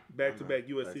 like back-to-back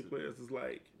USC players. Is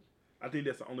like, I think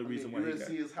that's the only reason why USC he got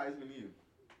it. is Heisman U.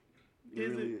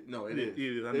 Is it? No, it is. It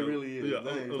is. It really is. It's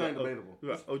not debatable.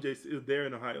 OJ is there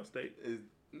in Ohio State.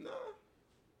 No.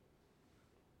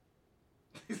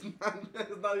 It's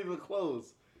not even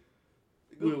close.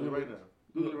 Google it right now.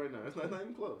 Google it right now. It's not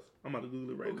even close. I'm about to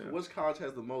Google it right now. Which college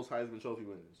has the most Heisman Trophy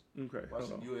winners? Okay.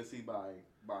 Watching USC by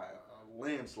a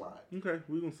landslide. Okay,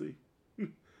 we're gonna see.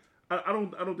 I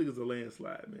don't think it's a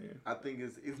landslide, man. I think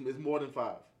it's more than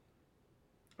 5.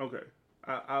 Okay.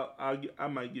 I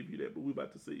might give you that, but we're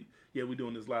about to see. Yeah, we're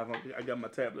doing this live. I got my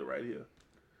tablet right here.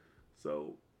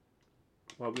 So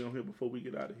while we're on here, before we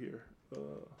get out of here,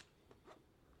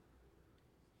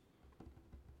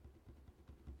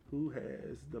 who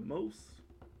has the most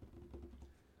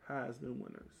Heisman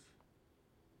winners?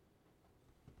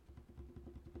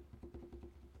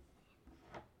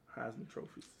 Heisman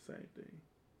trophies, the same thing.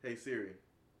 Hey Siri,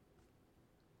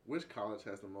 which college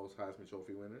has the most Heisman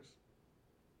Trophy winners?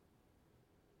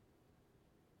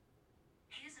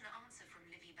 Here's an answer from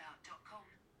LivyBout.com.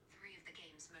 3 of the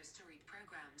game's most storied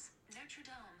programs, Notre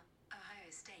Dame,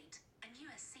 Ohio State, and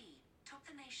USC, top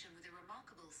the nation with a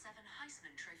remarkable 7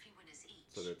 Heisman Trophy winners each.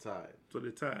 So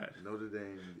they're tied. Notre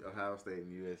Dame, Ohio State,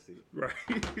 and USC. Right.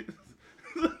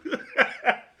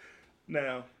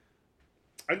 Now,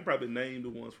 I can probably name the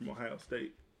ones from Ohio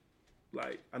State.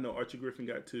 Like, I know Archie Griffin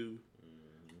got 2.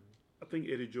 Mm-hmm. I think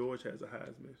Eddie George has a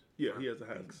Heisman. Yeah, he has a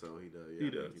Heisman. I think so, he does. Yeah, he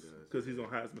does. Because he's on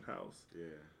Heisman House.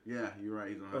 Yeah, you're right.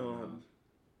 He's on Heisman House.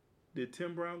 Did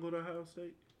Tim Brown go to Ohio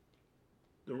State?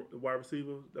 The wide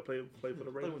receiver that played for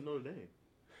the Ravens? With Notre Dame.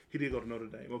 He did go to Notre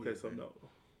Dame. Okay, so no.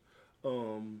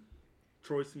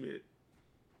 Troy Smith.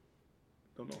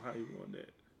 Don't know how he won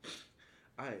that.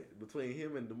 Between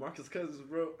him and DeMarcus Cousins,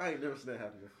 bro, I ain't never seen that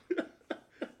happen.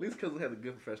 At least Cousins had a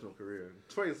good professional career.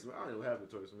 Troy Smith, I don't know what happened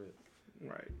to Troy Smith.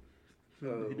 Right.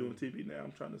 He doing TV now.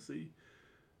 I'm trying to see.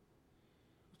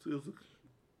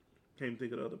 Can't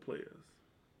think of the other players.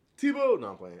 Tebow? No,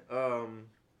 I'm playing.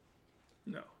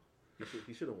 No.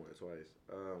 He should have won it twice.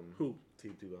 Who?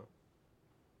 Tebow.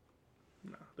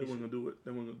 No, they wasn't gonna do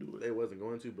it. They wasn't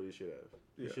going to, but he should have.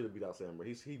 Yeah. He should have beat out Sam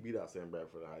Bradford. He beat out Sam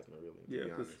Bradford for the Heisman, really. Yeah,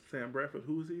 because Sam Bradford,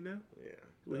 who is he now? Yeah.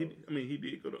 Well, he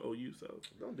did go to OU, so.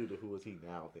 Don't do the who is he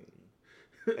now thing.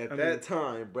 At that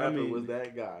time, Bradford was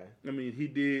that guy. I mean, he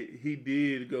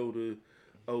did go to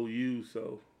OU,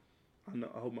 so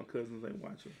I hope my cousins ain't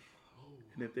watching.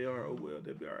 And if they are, oh well,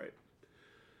 they'll be all right.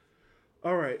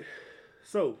 All right.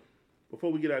 So,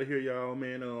 before we get out of here, y'all,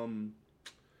 man,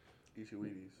 Eat your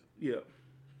Wheaties. Yeah.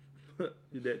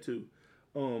 Did that too.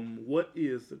 What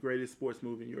is the greatest sports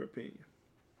movie in your opinion?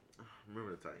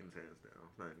 Remember the Titans, hands down.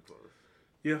 Not even close.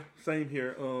 Yeah, same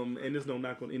here. And there's no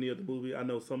knock on any other movie. I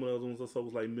know some of those ones also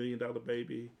was like $1 Million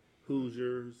Baby,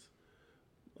 Hoosiers.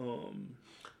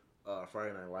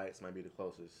 Friday Night Lights might be the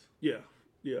closest. Yeah.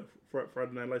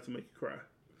 Friday Night Lights will make you cry.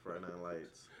 Friday Night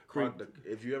Lights.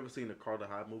 If you ever seen the Carter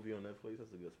High movie on Netflix,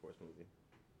 that's a good sports movie.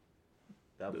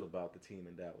 That was about the team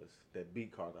in Dallas that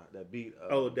beat Carter.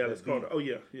 Dallas Carter. Oh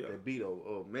yeah. That beat.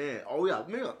 Oh man. Oh yeah.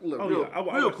 Man, look.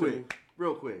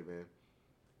 Real quick, man.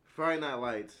 Friday Night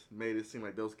Lights made it seem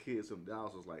like those kids from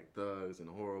Dallas was like thugs and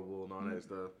horrible and all that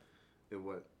stuff. It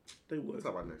was. They wasn't. We'll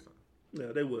talk about it next time.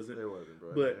 Yeah, they wasn't. They wasn't,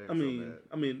 bro. But I mean,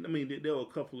 there were a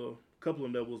couple of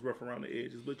them that was rough around the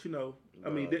edges. But you know, the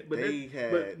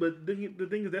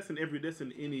thing is, that's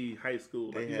in any high school.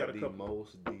 Like, they had the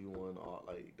most D1.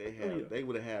 Like they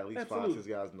would have had at least 5, 6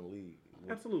 guys in the league.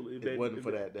 Absolutely. It wasn't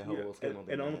for that whole scandal.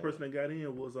 And the only person that got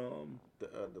in was the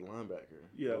linebacker.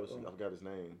 Yeah, I forgot his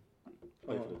name.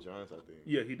 Played for the Giants, I think.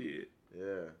 Yeah, he did.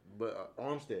 Yeah, but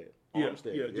Armstead. Yeah,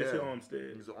 Jesse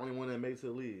Armstead. He's the only one that made it to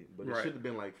the league. But it should have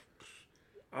been like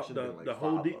the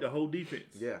whole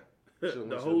defense. Yeah,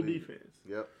 the whole defense.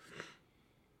 Yep.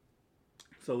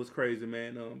 So it's crazy,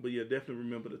 man. But yeah, definitely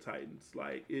remember the Titans.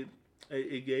 Like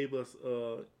it gave us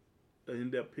an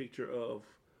in-depth picture of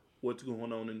what's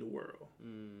going on in the world,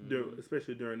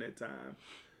 especially during that time,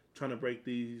 trying to break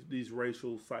these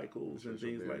racial cycles and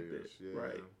things like that. Yeah.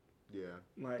 Right. Yeah.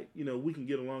 Like, you know, we can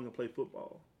get along and play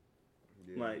football.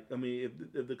 Yeah. Like, I mean,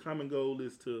 if the common goal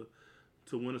is to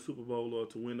win a Super Bowl or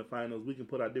to win the finals, we can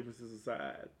put our differences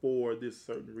aside for this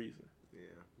certain reason.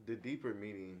 Yeah. The deeper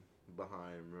meaning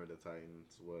behind Remember the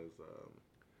Titans was,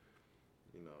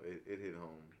 it hit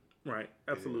home. Right.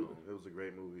 Absolutely. It was a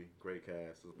great movie. Great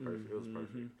cast. It was perfect. It was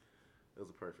perfect. It was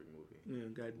a perfect movie. Yeah.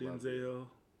 Got Denzel.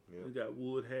 Yep. We got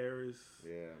Wood Harris.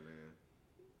 Yeah, man.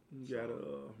 You got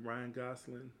Ryan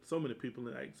Gosling. So many people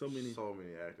so many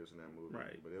actors in that movie.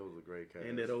 Right. But it was a great cast.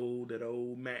 And that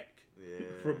old Mac. Yeah.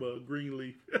 From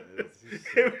Greenleaf.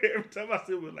 Every time I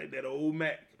see it was like that old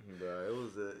Mac. But it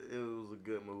was a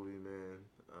good movie, man.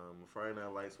 Friday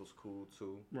Night Lights was cool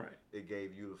too. Right. It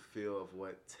gave you the feel of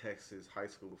what Texas high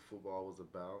school football was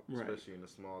about, especially in a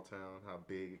small town. How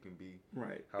big it can be.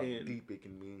 Right. How deep it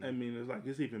can be. I mean,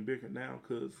 it's even bigger now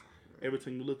because every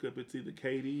time you look up, it's either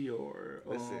Katy or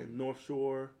North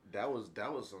Shore. That was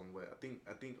what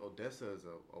I think Odessa is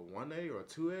a 1A or a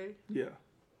 2A. Yeah.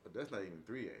 But that's not even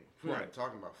 3A. We're not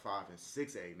talking about 5 and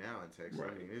 6A now in Texas.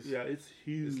 Right. I mean, it's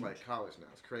huge. It's like college now.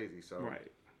 It's crazy. So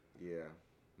yeah.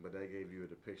 But that gave you a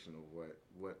depiction of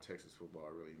what Texas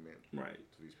football really meant to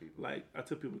these people. Like, I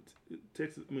tell people,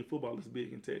 football is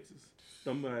big in Texas.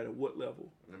 No matter what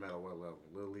level. No matter what level.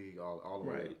 Little league, all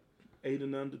the way up. 8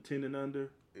 and under, 10 and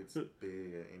under. It's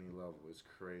big at any level. It's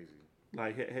crazy.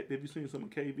 Like, have you seen some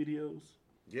of K videos?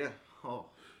 Yeah. Oh,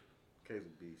 K's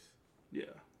a beast.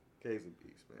 Yeah. K's a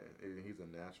beast, man. And he's a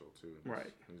natural, too. He's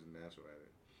a natural at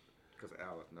it. Because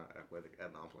Al is not athletic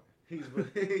at all playing.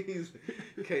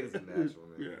 Kate is a natural,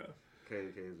 man. Yeah.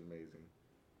 Kate is amazing.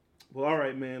 Well, all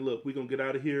right, man. Look, we're going to get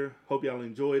out of here. Hope y'all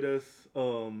enjoyed us.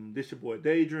 This your boy,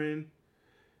 Daedrin.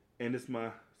 And this my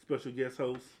special guest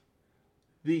host,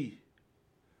 the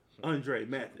Andre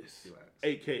Mathis,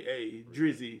 a.k.a.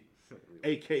 Drizzy,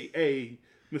 a.k.a.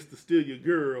 Mr. Steal Your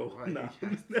Girl.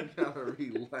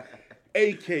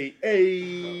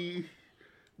 A.k.a.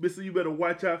 Mr. You better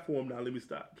watch out for him now. Let me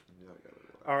stop.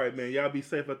 All right, man. Y'all be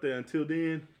safe out there. Until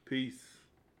then, peace.